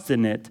trust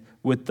in it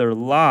with their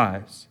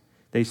lives.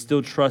 They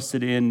still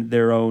trusted in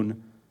their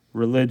own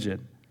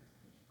religion.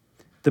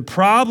 The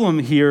problem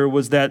here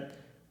was that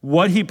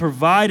what he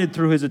provided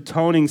through his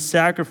atoning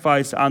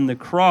sacrifice on the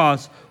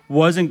cross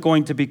wasn't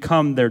going to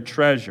become their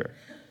treasure.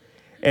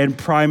 And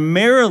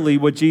primarily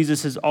what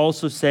Jesus is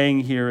also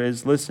saying here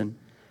is, listen,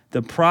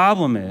 the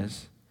problem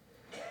is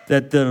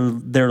that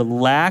their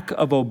lack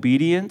of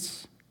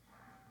obedience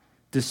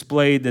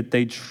displayed that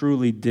they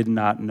truly did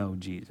not know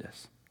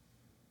Jesus.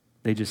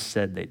 They just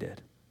said they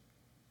did.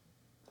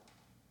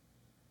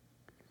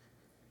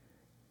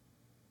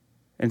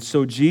 And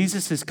so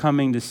Jesus is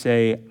coming to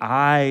say,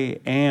 I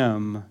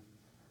am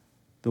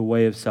the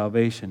way of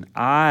salvation.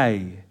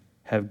 I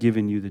have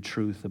given you the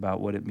truth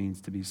about what it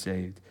means to be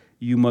saved.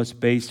 You must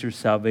base your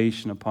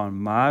salvation upon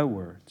my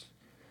words,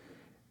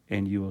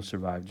 and you will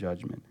survive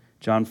judgment.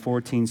 John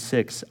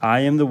 14:6, I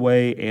am the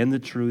way and the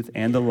truth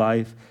and the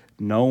life.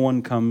 No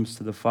one comes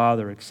to the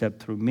Father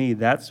except through me.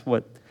 That's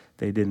what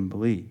they didn't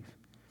believe.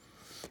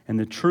 And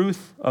the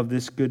truth of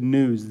this good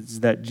news is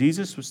that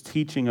Jesus was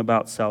teaching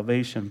about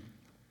salvation,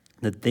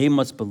 that they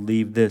must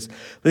believe this.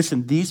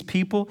 Listen, these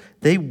people,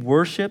 they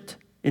worshiped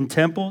in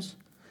temples.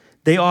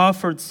 They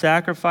offered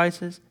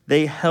sacrifices.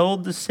 They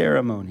held the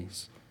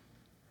ceremonies.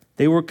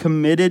 They were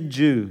committed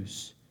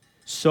Jews,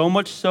 so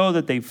much so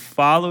that they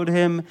followed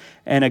him.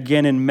 And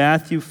again, in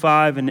Matthew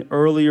 5 and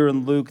earlier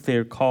in Luke, they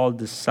are called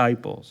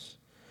disciples.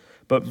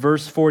 But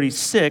verse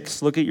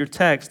 46, look at your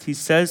text. He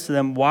says to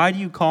them, why do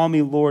you call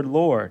me Lord,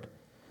 Lord?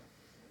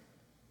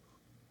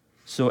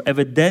 So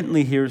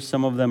evidently here,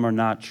 some of them are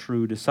not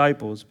true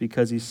disciples,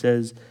 because he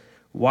says,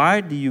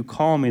 why do you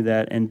call me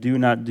that and do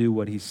not do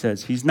what he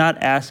says? He's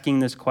not asking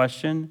this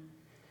question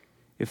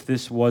if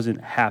this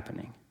wasn't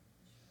happening,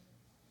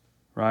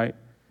 right?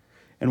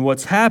 And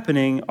what's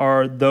happening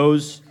are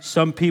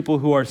some people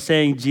who are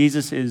saying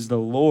Jesus is the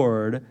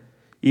Lord,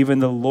 even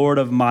the Lord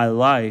of my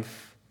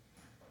life,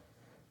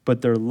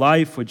 but their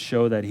life would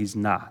show that he's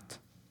not.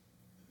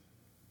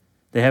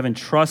 They haven't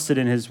trusted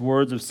in his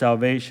words of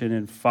salvation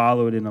and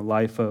followed in a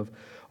life of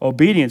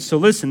obedience. So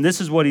listen, this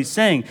is what he's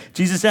saying.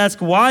 Jesus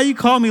asks, why you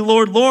call me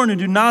Lord, Lord, and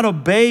do not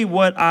obey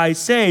what I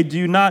say? Do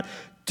you not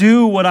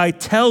do what I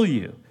tell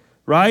you?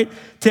 Right?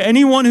 To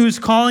anyone who's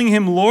calling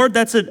him Lord,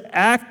 that's an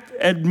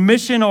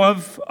admission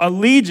of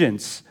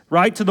allegiance,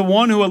 right? To the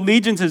one who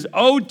allegiance is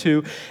owed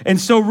to. And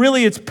so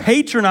really it's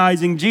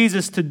patronizing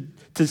Jesus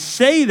to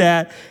say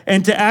that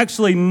and to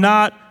actually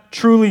not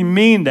truly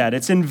mean that.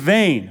 It's in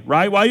vain,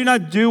 right? Why do you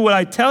not do what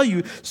I tell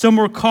you? Some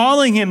were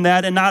calling him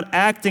that and not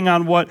acting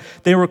on what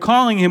they were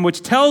calling him,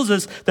 which tells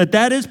us that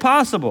that is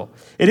possible.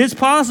 It is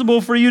possible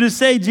for you to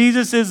say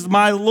Jesus is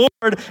my Lord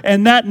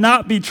and that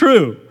not be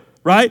true,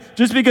 right?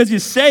 Just because you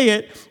say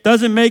it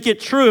doesn't make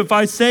it true. If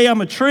I say I'm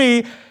a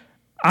tree,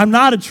 I'm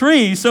not a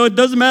tree, so it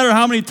doesn't matter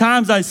how many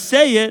times I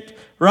say it,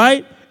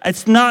 right?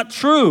 It's not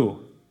true.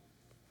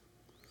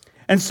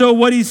 And so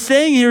what he's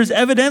saying here is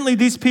evidently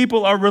these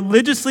people are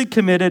religiously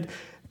committed.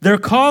 They're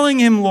calling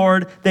him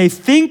Lord. They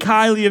think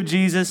highly of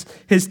Jesus,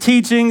 his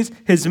teachings,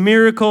 his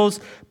miracles,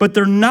 but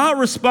they're not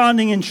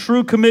responding in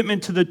true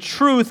commitment to the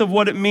truth of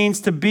what it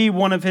means to be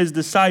one of his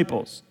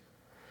disciples.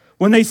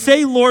 When they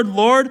say Lord,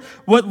 Lord,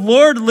 what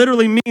Lord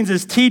literally means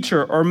is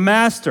teacher or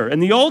master. In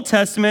the Old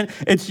Testament,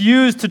 it's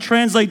used to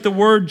translate the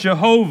word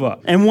Jehovah.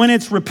 And when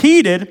it's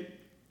repeated,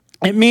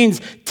 it means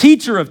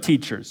teacher of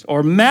teachers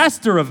or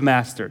master of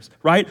masters,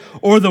 right?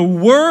 Or the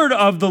word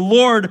of the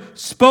Lord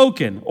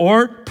spoken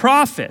or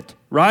prophet,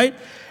 right?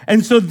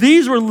 And so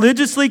these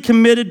religiously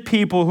committed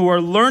people who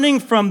are learning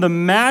from the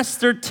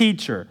master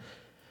teacher,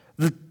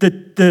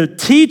 the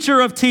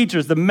teacher of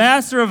teachers, the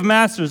master of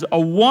masters, a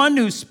one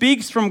who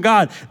speaks from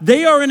God,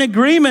 they are in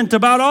agreement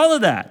about all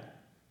of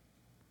that.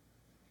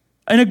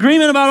 An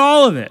agreement about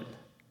all of it.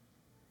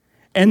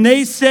 And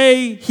they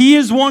say he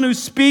is one who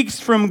speaks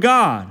from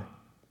God.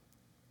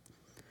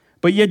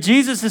 But yet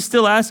Jesus is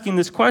still asking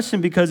this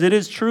question because it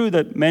is true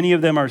that many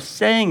of them are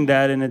saying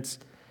that and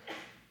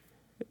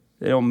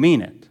they don't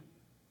mean it.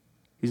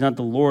 He's not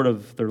the Lord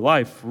of their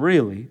life,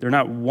 really. They're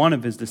not one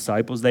of his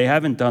disciples. They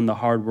haven't done the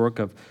hard work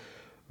of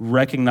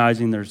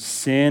recognizing their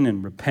sin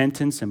and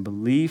repentance and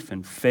belief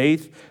and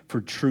faith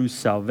for true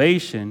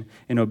salvation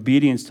in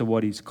obedience to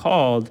what he's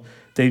called.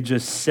 They've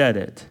just said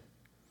it.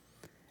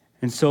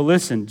 And so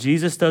listen,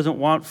 Jesus doesn't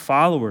want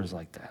followers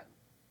like that,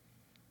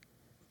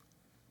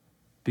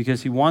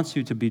 because he wants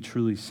you to be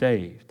truly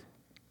saved.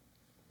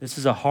 This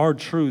is a hard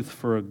truth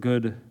for a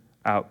good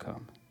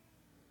outcome.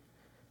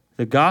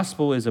 The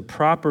gospel is a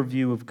proper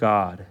view of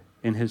God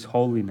in his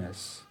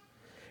holiness.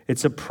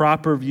 It's a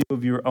proper view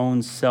of your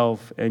own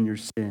self and your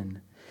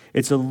sin.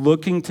 It's a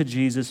looking to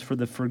Jesus for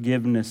the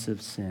forgiveness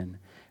of sin.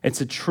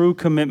 It's a true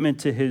commitment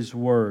to his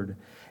word.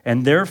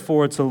 And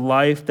therefore, it's a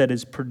life that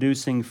is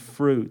producing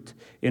fruit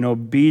in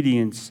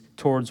obedience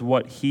towards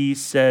what he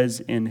says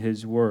in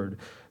his word.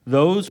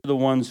 Those are the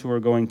ones who are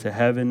going to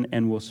heaven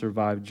and will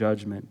survive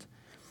judgment,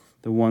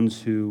 the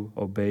ones who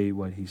obey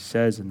what he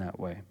says in that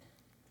way.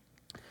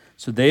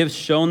 So they have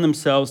shown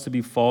themselves to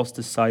be false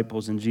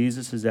disciples, and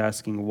Jesus is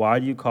asking, why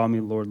do you call me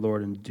Lord,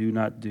 Lord, and do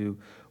not do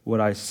what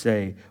I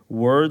say?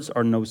 Words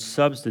are no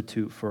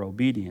substitute for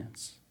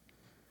obedience.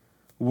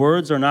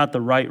 Words are not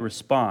the right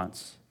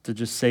response to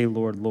just say,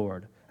 Lord,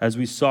 Lord. As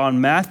we saw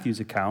in Matthew's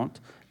account,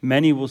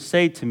 many will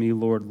say to me,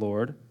 Lord,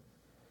 Lord,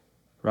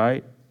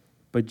 right?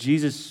 But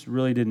Jesus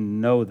really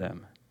didn't know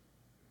them.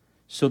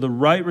 So the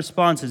right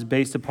response is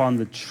based upon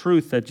the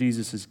truth that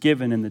Jesus has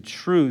given, and the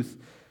truth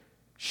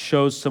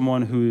shows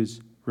someone who is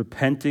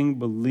repenting,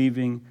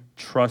 believing,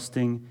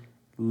 trusting,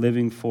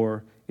 living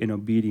for in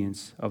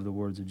obedience of the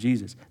words of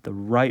Jesus. The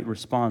right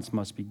response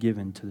must be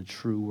given to the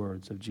true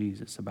words of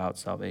Jesus about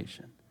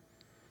salvation.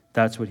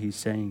 That's what he's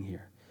saying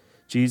here.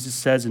 Jesus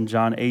says in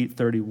John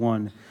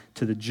 8:31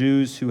 to the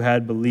Jews who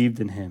had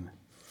believed in him,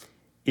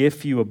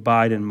 if you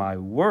abide in my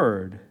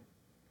word,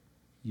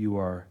 you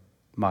are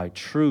my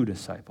true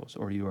disciples,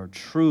 or you are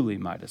truly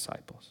my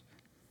disciples,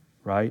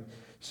 right?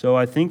 So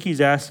I think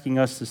he's asking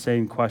us the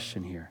same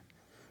question here.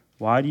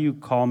 Why do you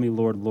call me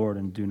Lord, Lord,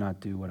 and do not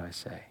do what I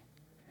say?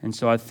 And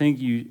so I think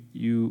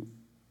you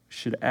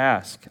should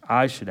ask,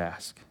 I should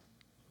ask,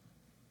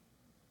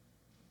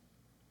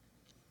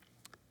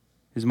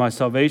 is my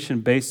salvation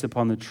based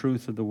upon the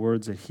truth of the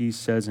words that he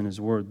says in his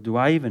word? Do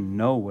I even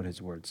know what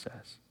his word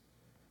says?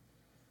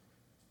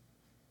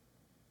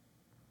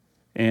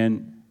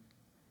 And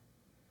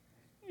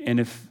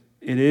if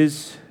it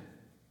is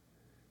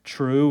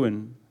true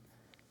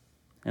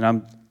and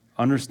I'm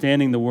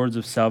understanding the words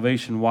of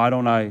salvation, why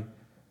don't I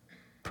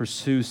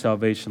pursue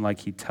salvation like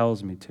he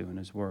tells me to in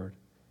his word,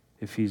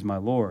 if he's my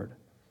Lord?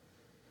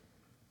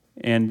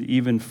 And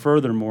even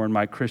furthermore, in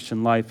my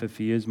Christian life, if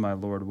he is my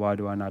Lord, why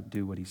do I not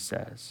do what he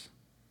says?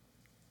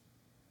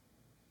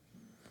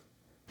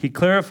 He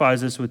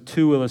clarifies this with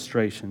two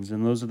illustrations,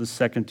 and those are the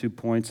second 2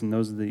 points, and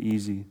those are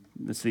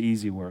that's the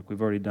easy work.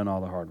 We've already done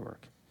all the hard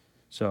work.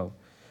 So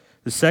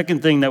the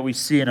second thing that we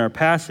see in our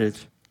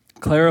passage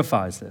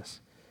clarifies this.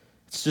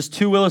 It's just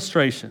two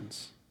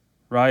illustrations,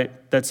 right?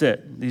 That's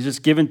it. He's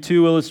just given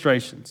two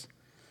illustrations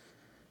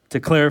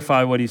to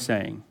clarify what he's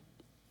saying.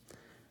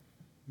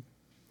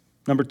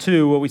 Number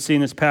two, what we see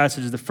in this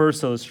passage is the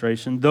first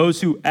illustration.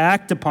 Those who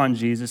act upon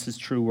Jesus'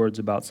 true words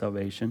about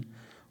salvation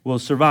will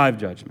survive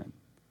judgment.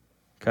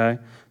 Okay?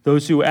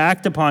 Those who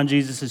act upon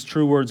Jesus'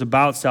 true words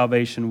about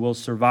salvation will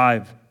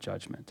survive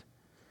judgment.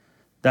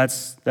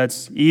 That's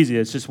easy.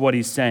 It's just what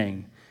he's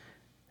saying.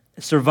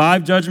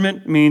 Survive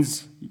judgment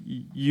means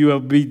you will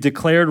be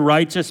declared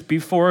righteous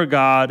before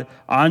God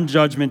on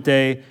judgment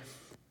day,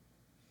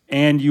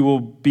 and you will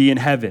be in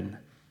heaven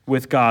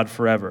with God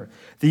forever.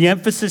 The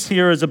emphasis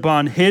here is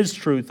upon his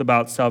truth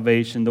about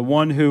salvation, the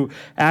one who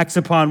acts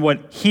upon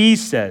what he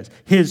says,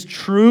 his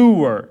true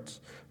words,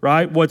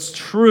 right? What's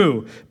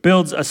true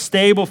builds a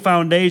stable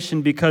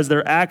foundation because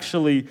they're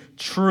actually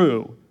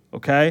true,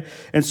 okay?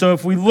 And so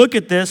if we look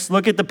at this,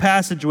 look at the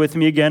passage with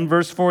me again,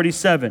 verse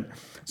 47.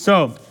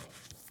 So,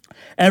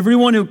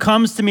 everyone who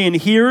comes to me and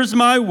hears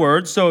my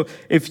word, so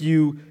if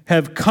you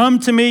have come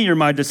to me, you're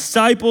my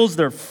disciples,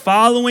 they're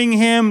following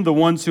him, the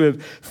ones who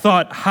have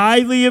thought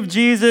highly of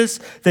Jesus,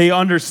 they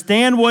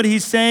understand what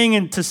he's saying,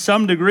 and to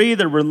some degree,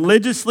 they're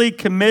religiously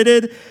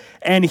committed,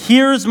 and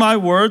hears my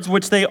words,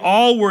 which they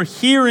all were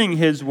hearing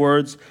his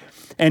words,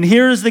 and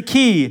here's the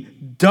key,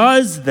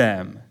 does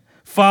them,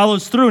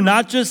 follows through,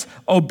 not just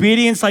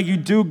obedience like you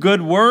do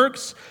good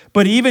works,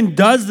 but even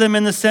does them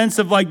in the sense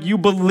of like you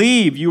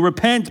believe, you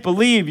repent,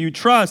 believe, you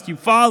trust, you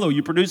follow,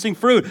 you're producing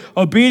fruit,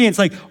 obedience,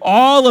 like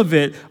all of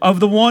it of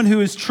the one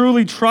who is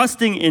truly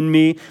trusting in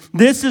me.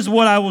 This is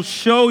what I will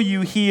show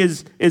you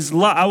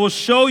I will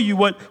show you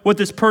what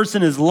this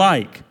person is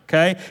like,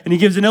 okay? And he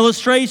gives an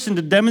illustration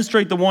to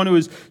demonstrate the one who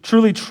is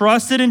truly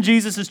trusted in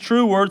Jesus'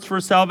 true words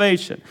for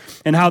salvation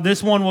and how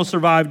this one will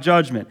survive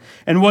judgment.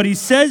 And what he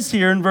says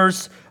here in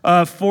verse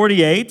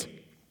 48,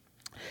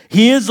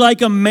 he is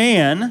like a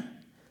man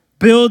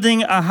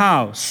building a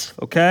house,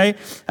 okay?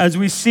 As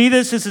we see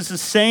this is the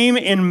same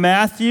in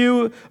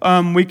Matthew.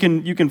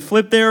 You can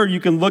flip there or you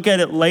can look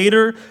at it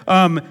later.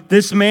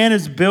 This man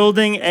is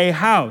building a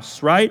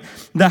house, right?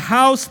 The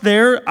house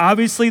there,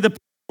 obviously the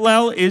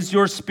parallel is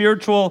your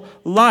spiritual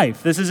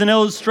life. This is an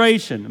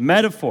illustration, a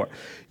metaphor.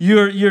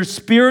 Your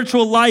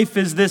spiritual life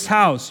is this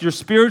house. Your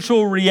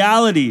spiritual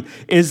reality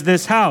is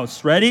this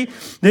house. Ready?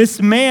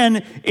 This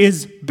man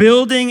is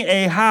building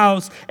a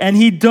house and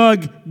he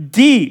dug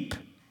deep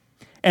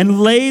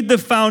and laid the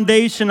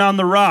foundation on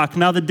the rock.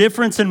 Now, the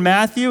difference in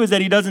Matthew is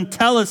that he doesn't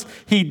tell us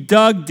he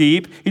dug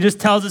deep. He just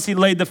tells us he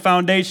laid the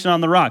foundation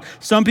on the rock.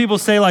 Some people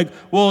say like,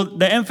 well,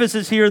 the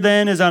emphasis here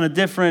then is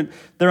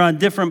they're on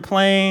different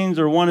planes,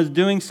 or one is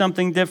doing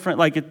something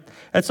different.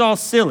 It's all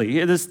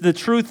silly. The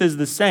truth is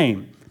the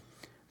same.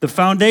 The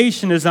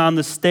foundation is on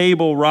the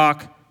stable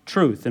rock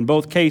truth in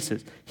both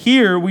cases.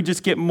 Here, we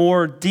just get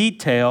more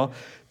detail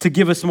to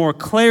give us more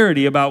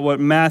clarity about what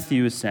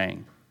Matthew is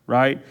saying,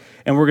 right?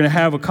 And we're going to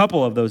have a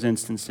couple of those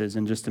instances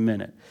in just a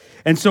minute.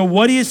 And so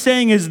what he is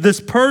saying is this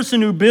person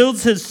who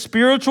builds his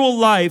spiritual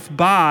life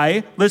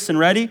by, listen,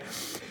 ready?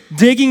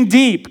 Digging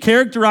deep,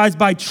 characterized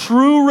by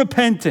true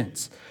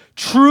repentance,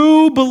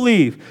 true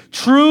belief,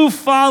 true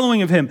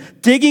following of him,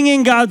 digging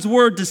in God's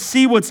word to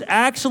see what's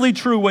actually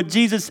true, what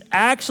Jesus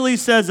actually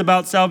says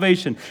about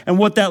salvation and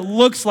what that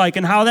looks like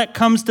and how that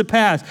comes to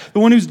pass. The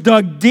one who's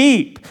dug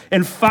deep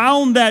and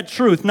found that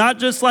truth, not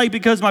just like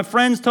because my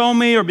friends told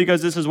me or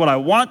because this is what I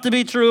want to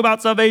be true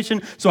about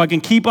salvation so I can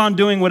keep on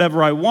doing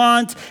whatever I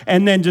want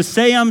and then just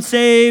say I'm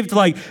saved.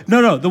 Like,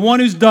 no, the one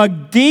who's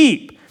dug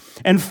deep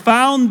and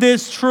found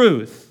this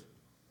truth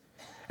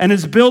and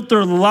has built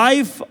their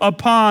life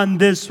upon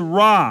this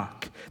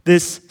rock,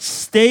 this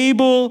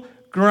stable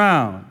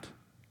ground,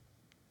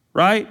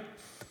 right?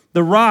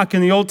 The rock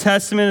in the Old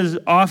Testament is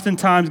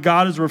oftentimes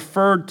God is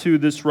referred to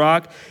this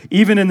rock.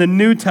 Even in the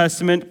New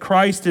Testament,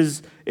 Christ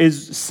is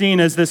seen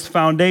as this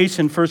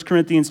foundation. 1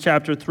 Corinthians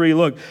chapter 3,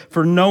 look,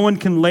 for no one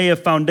can lay a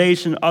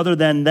foundation other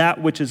than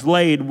that which is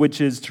laid,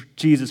 which is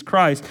Jesus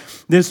Christ.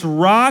 This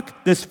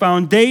rock, this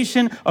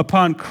foundation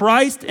upon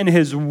Christ and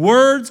his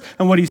words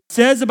and what he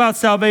says about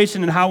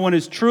salvation and how one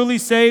is truly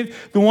saved,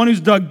 the one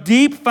who's dug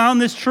deep found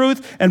this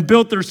truth and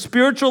built their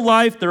spiritual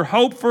life, their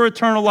hope for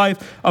eternal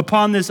life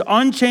upon this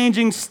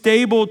unchanging,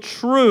 stable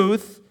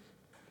truth.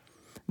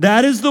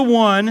 That is the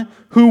one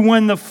who,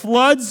 when the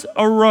floods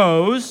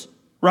arose,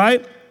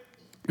 right?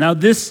 Now,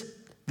 this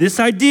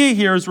idea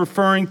here is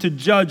referring to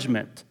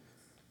judgment,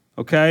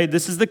 okay?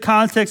 This is the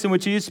context in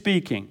which he is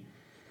speaking.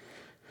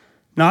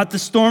 Not the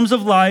storms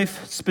of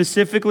life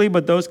specifically,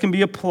 but those can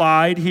be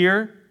applied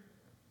here.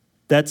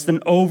 That's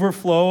an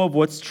overflow of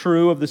what's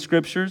true of the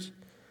scriptures.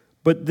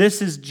 But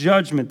this is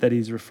judgment that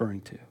he's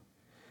referring to.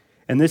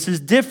 And this is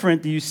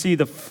different. You see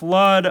the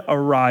flood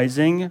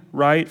arising,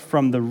 right,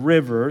 from the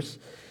rivers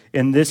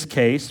in this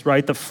case,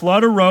 right? The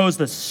flood arose,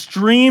 the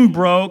stream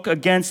broke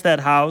against that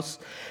house,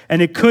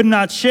 and it could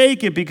not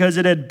shake it because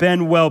it had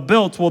been well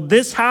built. Well,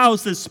 this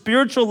house, this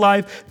spiritual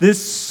life,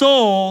 this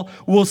soul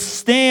will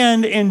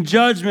stand in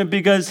judgment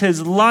because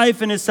his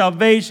life and his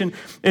salvation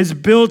is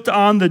built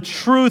on the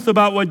truth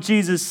about what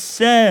Jesus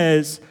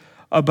says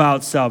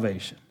about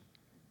salvation.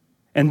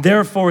 And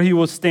therefore, he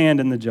will stand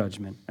in the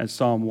judgment, as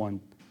Psalm 1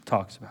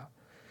 talks about.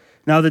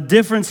 Now, the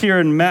difference here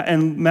in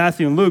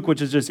Matthew and Luke,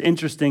 which is just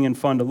interesting and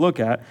fun to look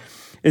at,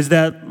 is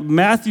that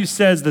Matthew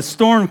says the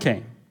storm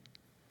came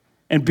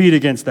and beat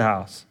against the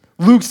house.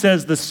 Luke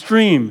says the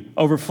stream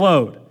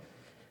overflowed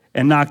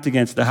and knocked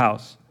against the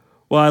house.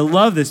 Well, I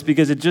love this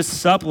because it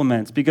just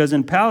supplements, because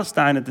in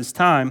Palestine at this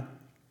time,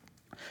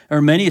 there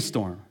are many a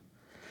storm.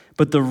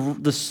 But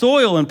the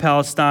soil in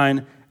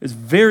Palestine is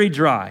very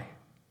dry,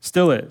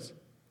 still is.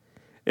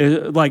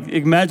 Like,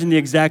 imagine the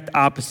exact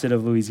opposite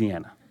of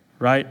Louisiana,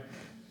 right?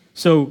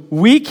 So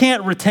we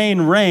can't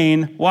retain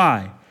rain.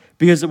 Why?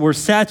 Because we're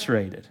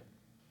saturated,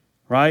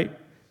 right?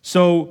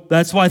 So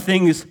that's why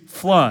things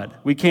flood.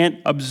 We can't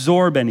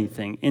absorb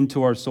anything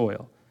into our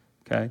soil,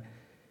 okay?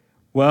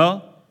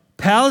 Well,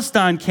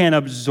 Palestine can't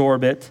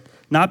absorb it,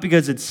 not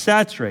because it's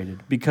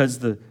saturated,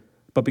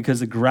 but because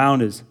the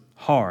ground is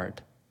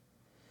hard.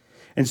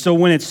 And so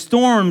when it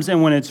storms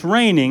and when it's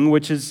raining,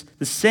 which is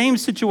the same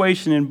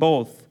situation in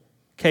both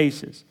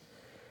cases,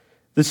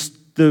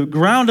 the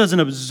ground doesn't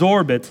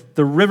absorb it,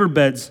 the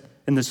riverbeds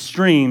and the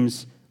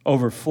streams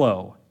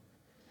overflow,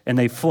 and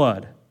they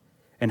flood,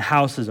 and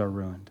houses are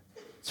ruined.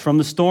 It's from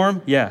the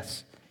storm?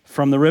 Yes.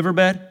 From the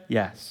riverbed?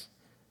 Yes.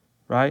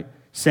 Right?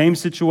 Same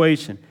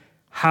situation.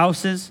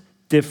 Houses,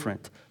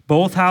 different.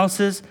 Both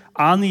houses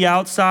on the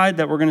outside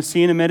that we're going to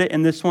see in a minute,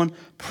 and this one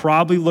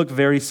probably look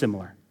very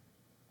similar.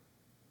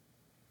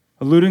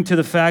 Alluding to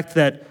the fact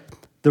that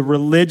the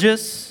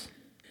religious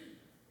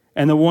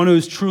and the one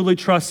who's truly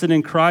trusted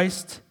in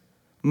Christ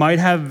might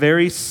have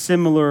very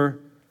similar,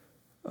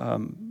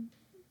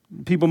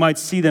 people might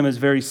see them as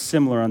very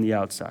similar on the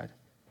outside,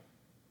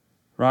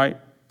 right?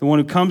 The one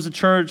who comes to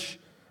church,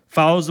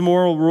 follows the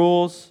moral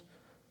rules,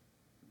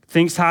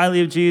 thinks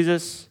highly of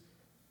Jesus,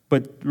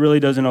 but really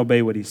doesn't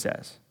obey what he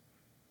says.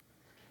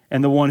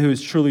 And the one who is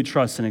truly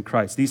trusted in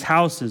Christ. These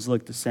houses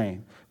look the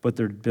same, but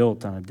they're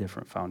built on a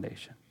different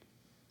foundation.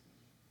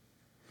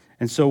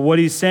 And so what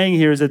he's saying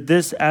here is that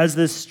as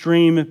this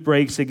stream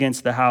breaks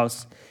against the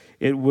house,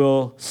 it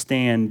will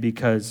stand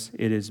because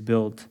it is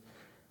built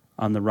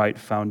on the right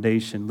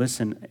foundation.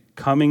 Listen,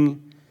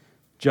 coming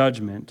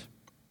judgment,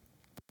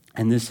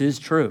 and this is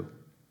true,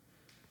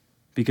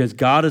 because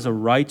God is a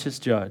righteous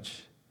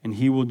judge, and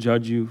he will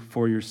judge you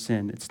for your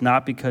sin. It's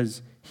not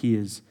because he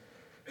is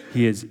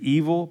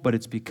evil, but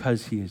it's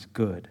because he is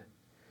good.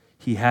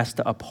 He has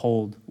to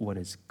uphold what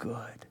is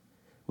good,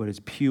 what is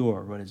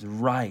pure, what is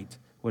right,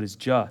 what is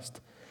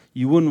just.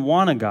 You wouldn't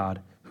want a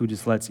God who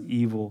just lets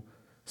evil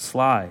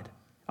slide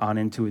on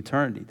into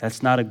eternity.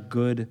 That's not a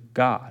good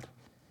God,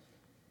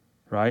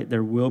 right?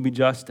 There will be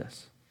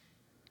justice.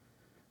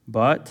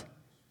 But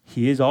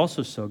he is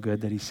also so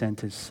good that he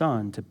sent his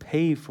son to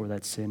pay for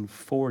that sin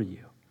for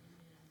you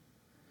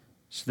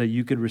so that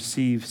you could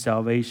receive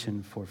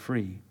salvation for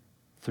free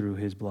through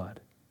his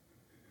blood.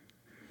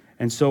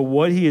 And so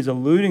what he is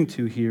alluding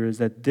to here is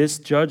that this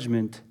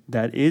judgment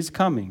that is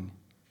coming,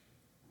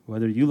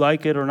 whether you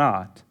like it or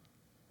not,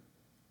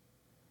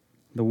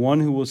 The one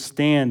who will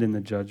stand in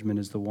the judgment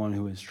is the one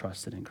who has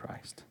trusted in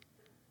Christ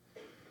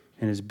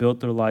and has built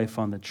their life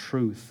on the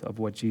truth of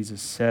what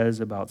Jesus says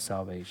about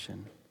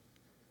salvation.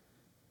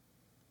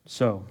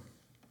 So,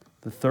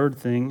 the third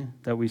thing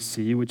that we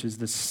see, which is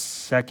the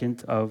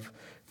second of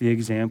the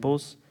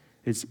examples,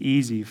 it's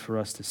easy for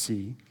us to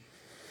see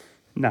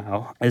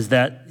now, is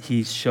that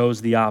he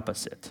shows the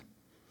opposite.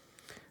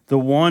 The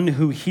one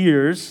who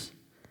hears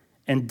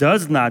and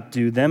does not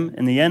do them.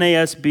 In the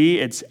NASB,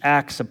 it's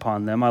acts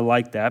upon them. I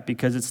like that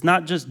because it's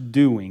not just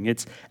doing,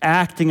 it's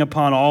acting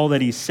upon all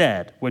that he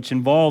said, which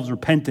involves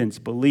repentance,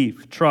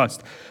 belief,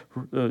 trust,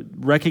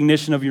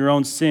 recognition of your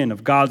own sin,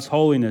 of God's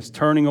holiness,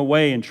 turning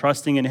away and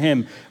trusting in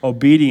him,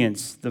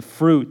 obedience, the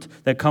fruit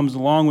that comes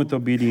along with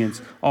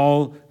obedience,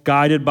 all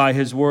guided by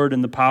his word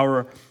and the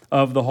power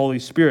of the Holy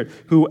Spirit,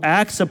 who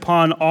acts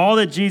upon all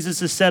that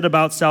Jesus has said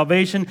about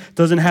salvation,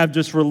 doesn't have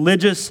just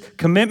religious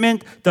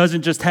commitment,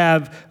 doesn't just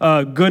have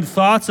good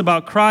thoughts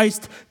about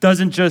Christ,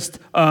 doesn't just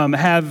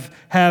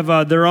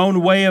have their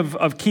own way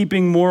of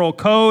keeping moral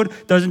code,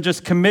 doesn't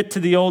just commit to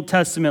the Old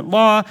Testament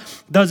law,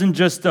 doesn't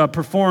just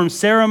perform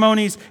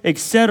ceremonies,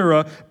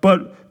 etc.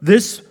 But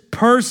this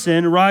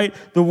person, right,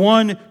 the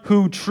one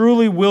who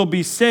truly will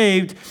be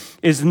saved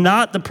is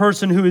not the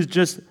person who is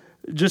just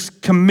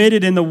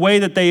committed in the way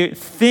that they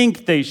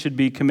think they should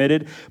be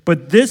committed,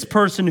 but this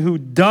person who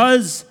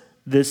does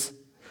this,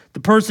 the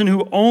person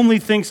who only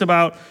thinks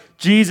about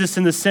Jesus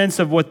in the sense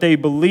of what they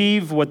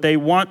believe, what they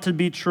want to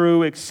be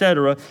true,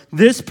 etc.,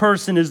 this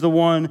person is the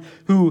one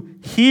who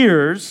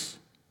hears,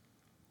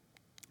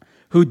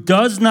 who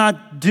does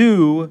not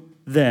do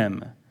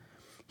them.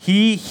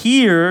 He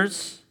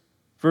hears,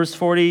 verse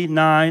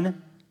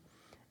 49,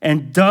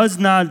 and does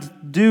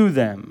not do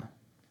them,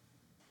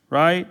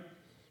 right?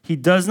 He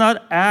does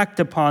not act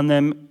upon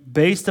them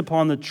based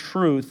upon the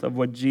truth of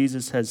what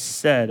Jesus has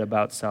said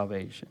about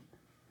salvation.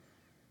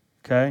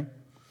 Okay?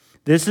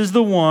 This is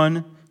the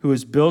one who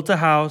has built a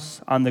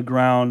house on the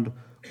ground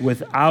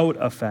without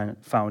a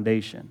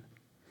foundation.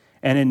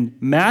 And in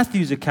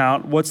Matthew's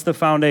account, what's the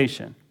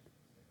foundation?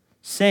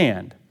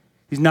 Sand.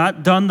 He's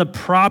not done the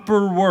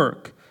proper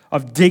work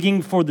of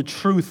digging for the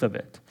truth of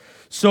it.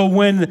 So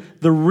when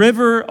the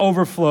river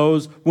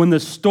overflows, when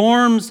the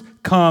storms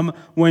come,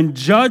 when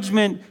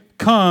judgment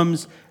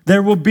comes,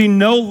 there will be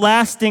no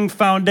lasting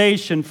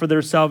foundation for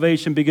their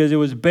salvation because it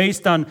was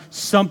based on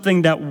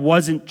something that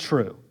wasn't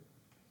true.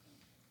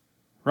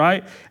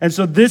 Right? And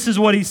so this is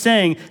what he's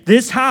saying.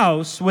 This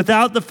house,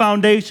 without the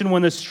foundation,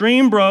 when the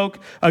stream broke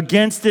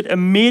against it,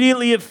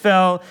 immediately it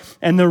fell,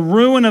 and the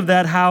ruin of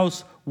that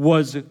house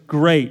was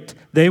great.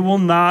 They will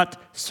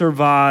not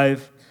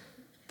survive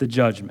the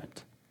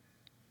judgment.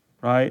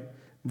 Right?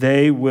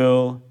 They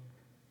will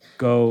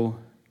go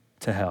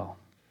to hell.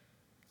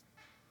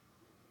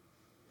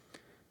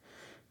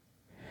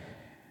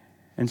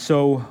 And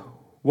so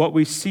what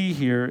we see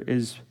here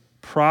is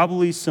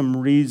probably some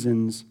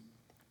reasons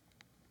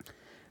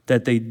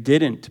that they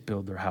didn't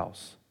build their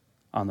house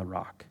on the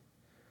rock.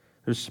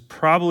 There's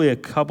probably a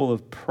couple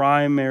of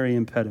primary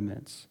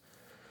impediments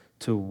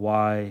to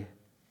why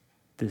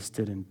this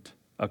didn't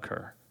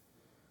occur.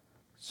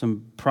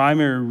 Some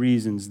primary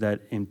reasons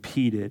that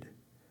impeded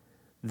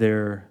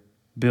their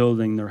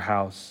building their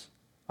house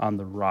on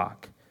the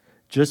rock,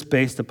 just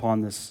based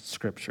upon this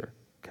scripture,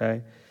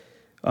 okay?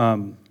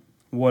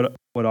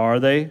 What are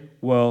they?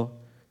 Well,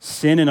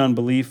 sin and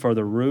unbelief are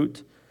the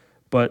root,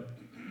 but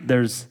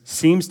there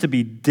seems to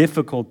be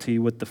difficulty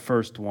with the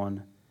first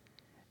one,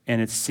 and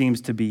it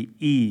seems to be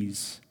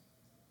ease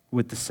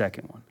with the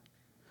second one.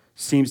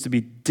 Seems to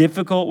be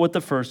difficult with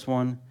the first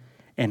one,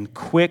 and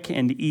quick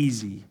and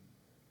easy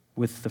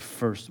with the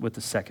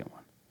second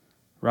one,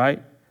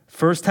 right?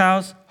 First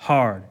house,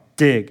 hard,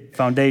 dig,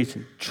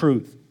 foundation,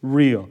 truth,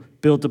 real,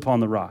 built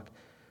upon the rock.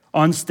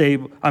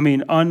 Unmoving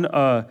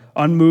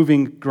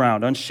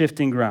ground,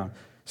 unshifting ground.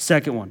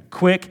 Second one,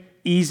 quick,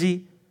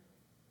 easy,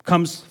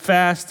 comes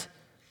fast,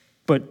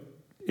 but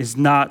is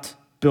not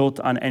built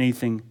on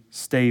anything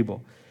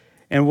stable.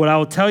 And what I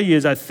will tell you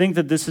is I think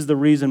that this is the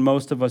reason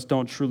most of us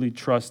don't truly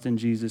trust in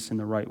Jesus in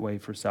the right way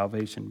for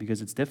salvation, because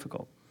it's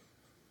difficult.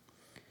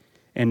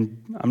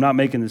 And I'm not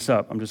making this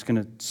up. I'm just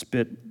going to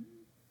spit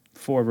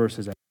 4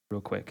 verses out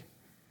real quick.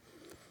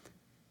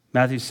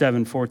 Matthew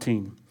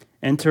 7:14.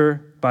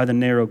 Enter by the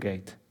narrow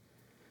gate,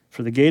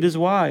 for the gate is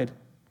wide,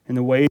 and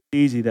the way is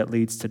easy that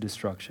leads to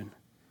destruction.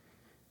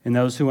 And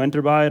those who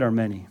enter by it are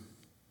many.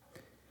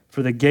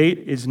 For the gate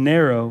is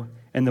narrow,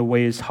 and the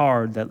way is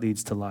hard that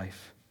leads to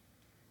life.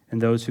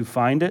 And those who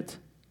find it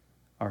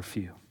are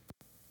few.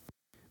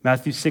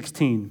 Matthew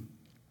 16,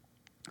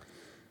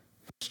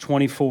 verse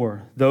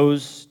 24.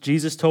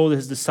 Jesus told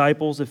his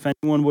disciples, if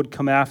anyone would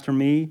come after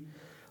me,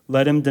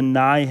 let him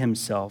deny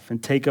himself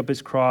and take up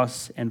his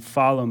cross and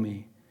follow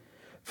me.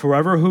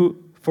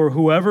 For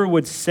whoever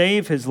would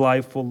save his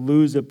life will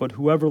lose it, but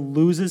whoever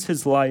loses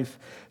his life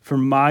for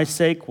my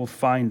sake will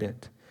find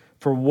it.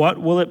 For what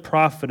will it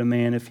profit a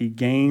man if he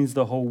gains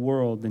the whole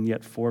world and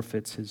yet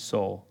forfeits his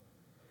soul?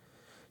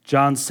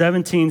 John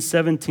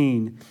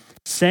 17:17.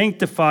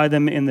 Sanctify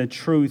them in the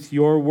truth.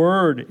 Your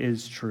word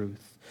is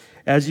truth.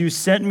 As you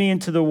sent me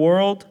into the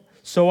world,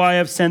 so I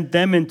have sent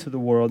them into the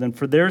world. And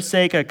for their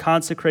sake I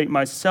consecrate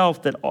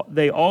myself, that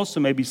they also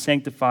may be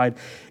sanctified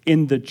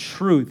in the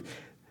truth.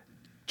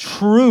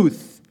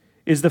 Truth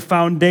is the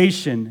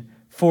foundation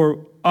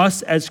for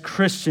us as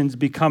Christians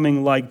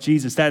becoming like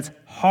Jesus. That's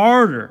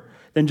harder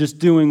than just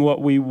doing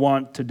what we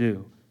want to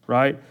do,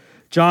 right?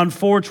 John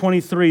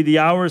 4:23, the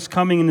hour is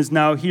coming and is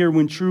now here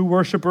when true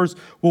worshipers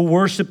will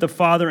worship the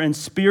Father in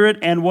spirit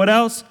and what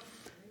else?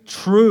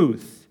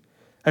 Truth.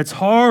 That's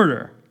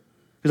harder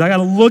because I got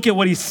to look at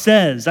what he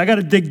says. I got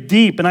to dig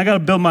deep and I got to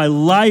build my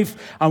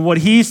life on what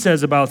he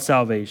says about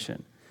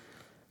salvation.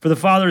 For the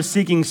Father is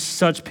seeking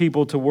such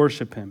people to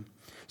worship him.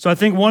 So I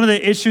think one of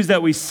the issues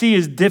that we see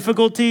is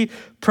difficulty.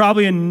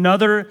 Probably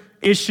another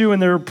issue,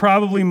 and there are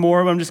probably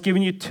more, but I'm just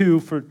giving you two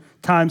for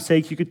time's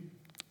sake. You could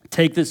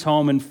take this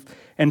home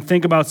and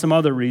think about some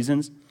other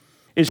reasons,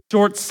 is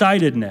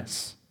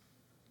short-sightedness,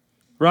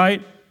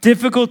 right?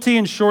 Difficulty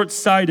and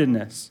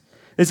short-sightedness.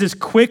 This is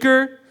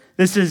quicker,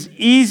 this is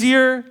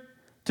easier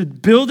to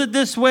build it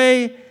this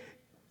way,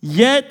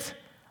 yet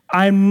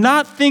I'm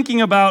not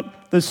thinking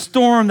about the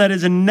storm that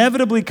is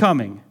inevitably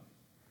coming.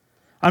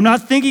 I'm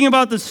not thinking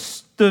about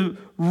the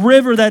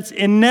river that's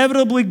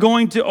inevitably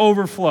going to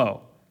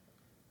overflow,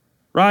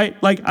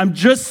 right? Like I'm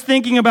just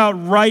thinking about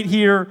right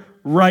here,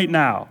 right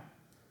now.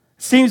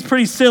 Seems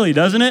pretty silly,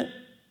 doesn't it?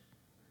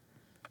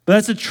 But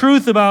that's the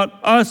truth about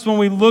us when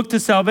we look to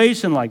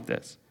salvation like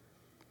this.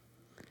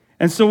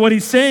 And so what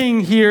he's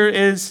saying here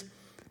is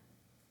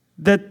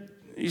that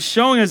he's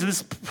showing us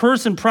this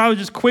person probably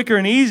just quicker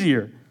and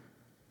easier.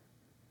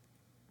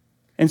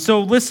 And so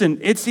listen,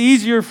 it's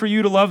easier for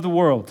you to love the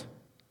world.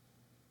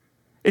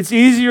 It's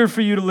easier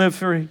for you to live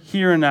for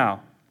here and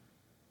now.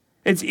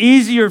 It's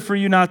easier for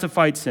you not to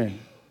fight sin.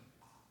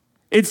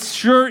 It's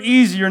sure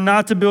easier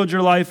not to build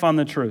your life on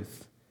the truth.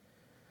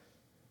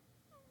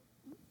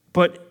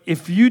 But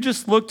if you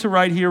just look to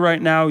right here,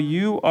 right now,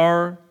 you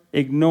are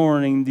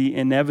ignoring the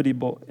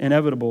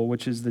inevitable,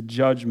 which is the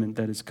judgment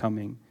that is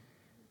coming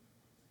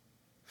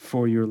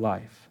for your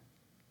life.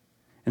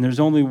 And there's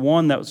only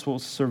one that will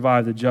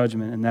survive the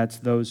judgment, and that's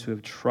those who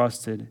have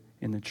trusted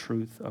in the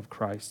truth of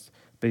Christ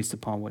based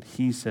upon what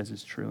he says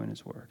is true in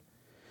his word.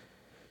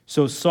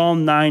 So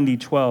Psalm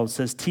 90:12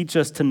 says, "Teach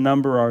us to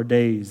number our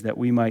days that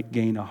we might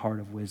gain a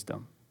heart of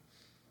wisdom."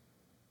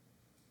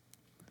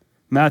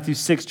 Matthew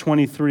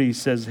 6:23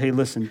 says, hey,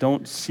 listen,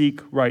 don't seek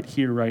right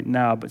here, right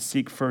now, but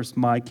seek first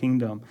my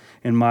kingdom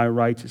and my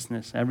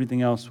righteousness.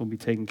 Everything else will be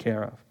taken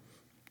care of.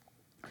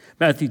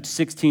 Matthew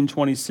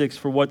 16:26,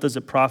 for what does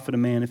it profit a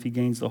man if he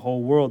gains the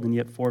whole world and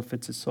yet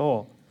forfeits his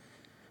soul?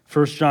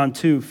 1 John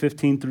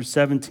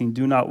 2:15-17,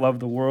 do not love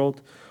the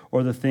world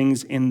or the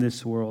things in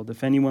this world.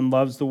 If anyone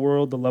loves the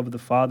world, the love of the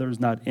Father is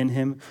not in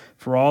him.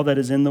 For all that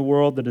is in the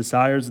world, the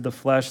desires of the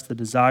flesh, the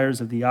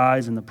desires of the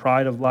eyes, and the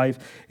pride of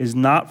life is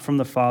not from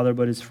the Father,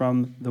 but is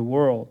from the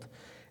world.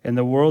 And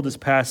the world is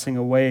passing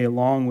away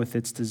along with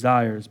its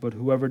desires, but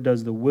whoever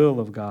does the will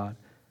of God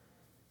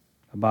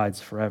abides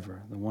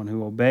forever. The one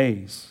who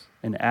obeys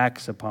and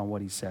acts upon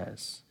what he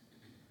says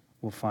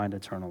will find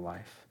eternal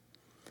life.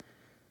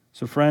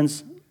 So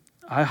friends,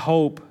 I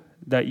hope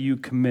that you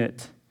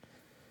commit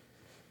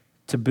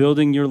to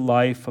building your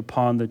life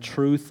upon the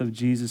truth of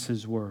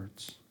Jesus'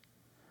 words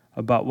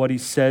about what he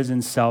says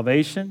in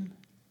salvation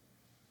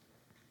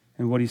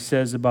and what he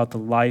says about the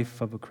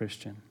life of a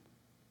Christian.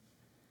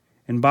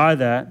 And by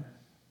that,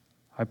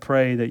 I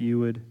pray that you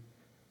would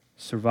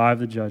survive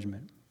the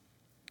judgment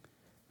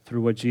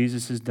through what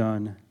Jesus has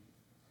done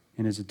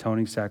in his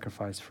atoning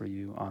sacrifice for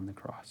you on the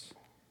cross.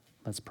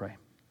 Let's pray.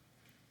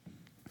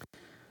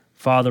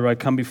 Father, I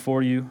come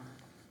before you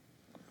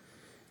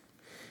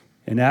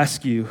and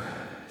ask you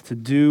to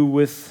do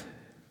with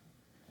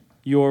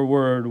your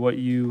word what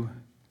you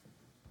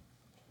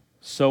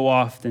so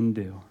often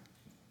do.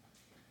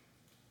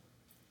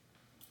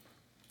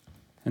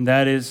 And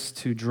that is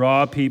to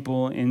draw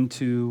people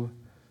into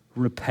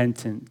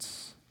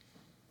repentance.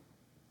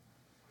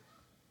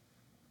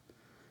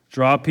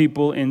 Draw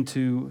people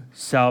into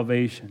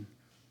salvation.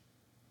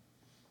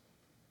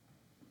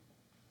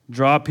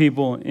 Draw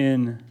people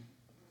in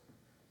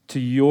to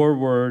your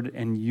word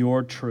and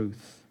your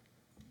truth.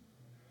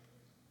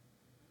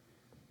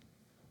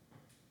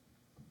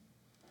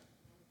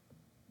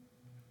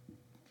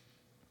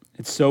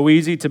 It's so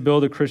easy to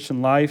build a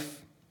Christian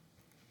life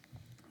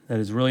that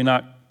is really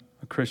not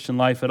a Christian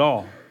life at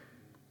all,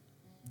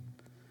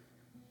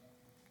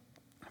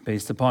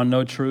 based upon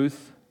no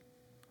truth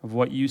of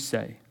what you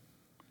say.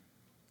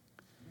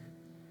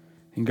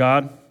 And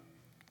God,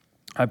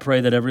 I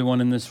pray that everyone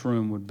in this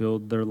room would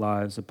build their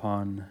lives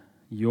upon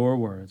your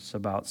words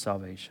about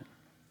salvation.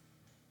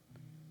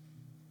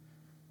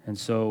 And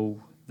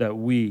so that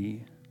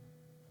we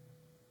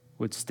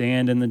would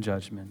stand in the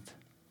judgment,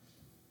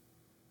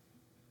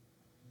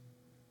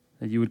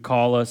 that you would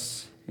call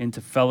us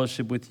into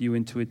fellowship with you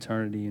into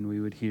eternity, and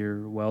we would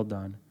hear, well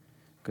done,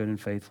 good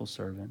and faithful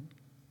servant.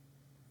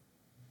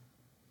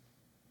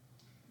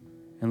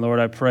 And Lord,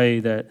 I pray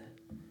that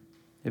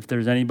If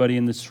there's anybody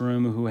in this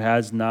room who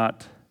has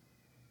not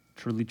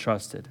truly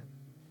trusted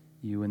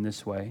you in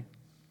this way,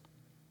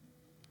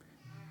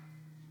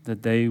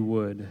 that they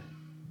would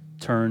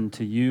turn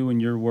to you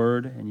and your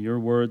word and your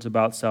words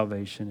about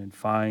salvation and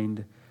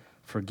find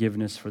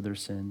forgiveness for their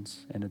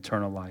sins and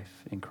eternal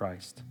life in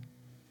Christ.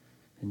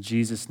 In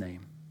Jesus'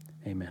 name,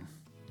 amen.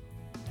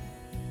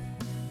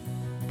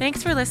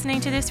 Thanks for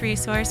listening to this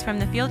resource from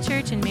the Field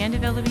Church in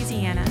Mandeville,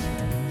 Louisiana.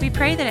 We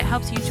pray that it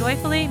helps you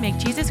joyfully make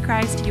Jesus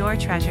Christ your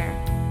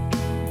treasure.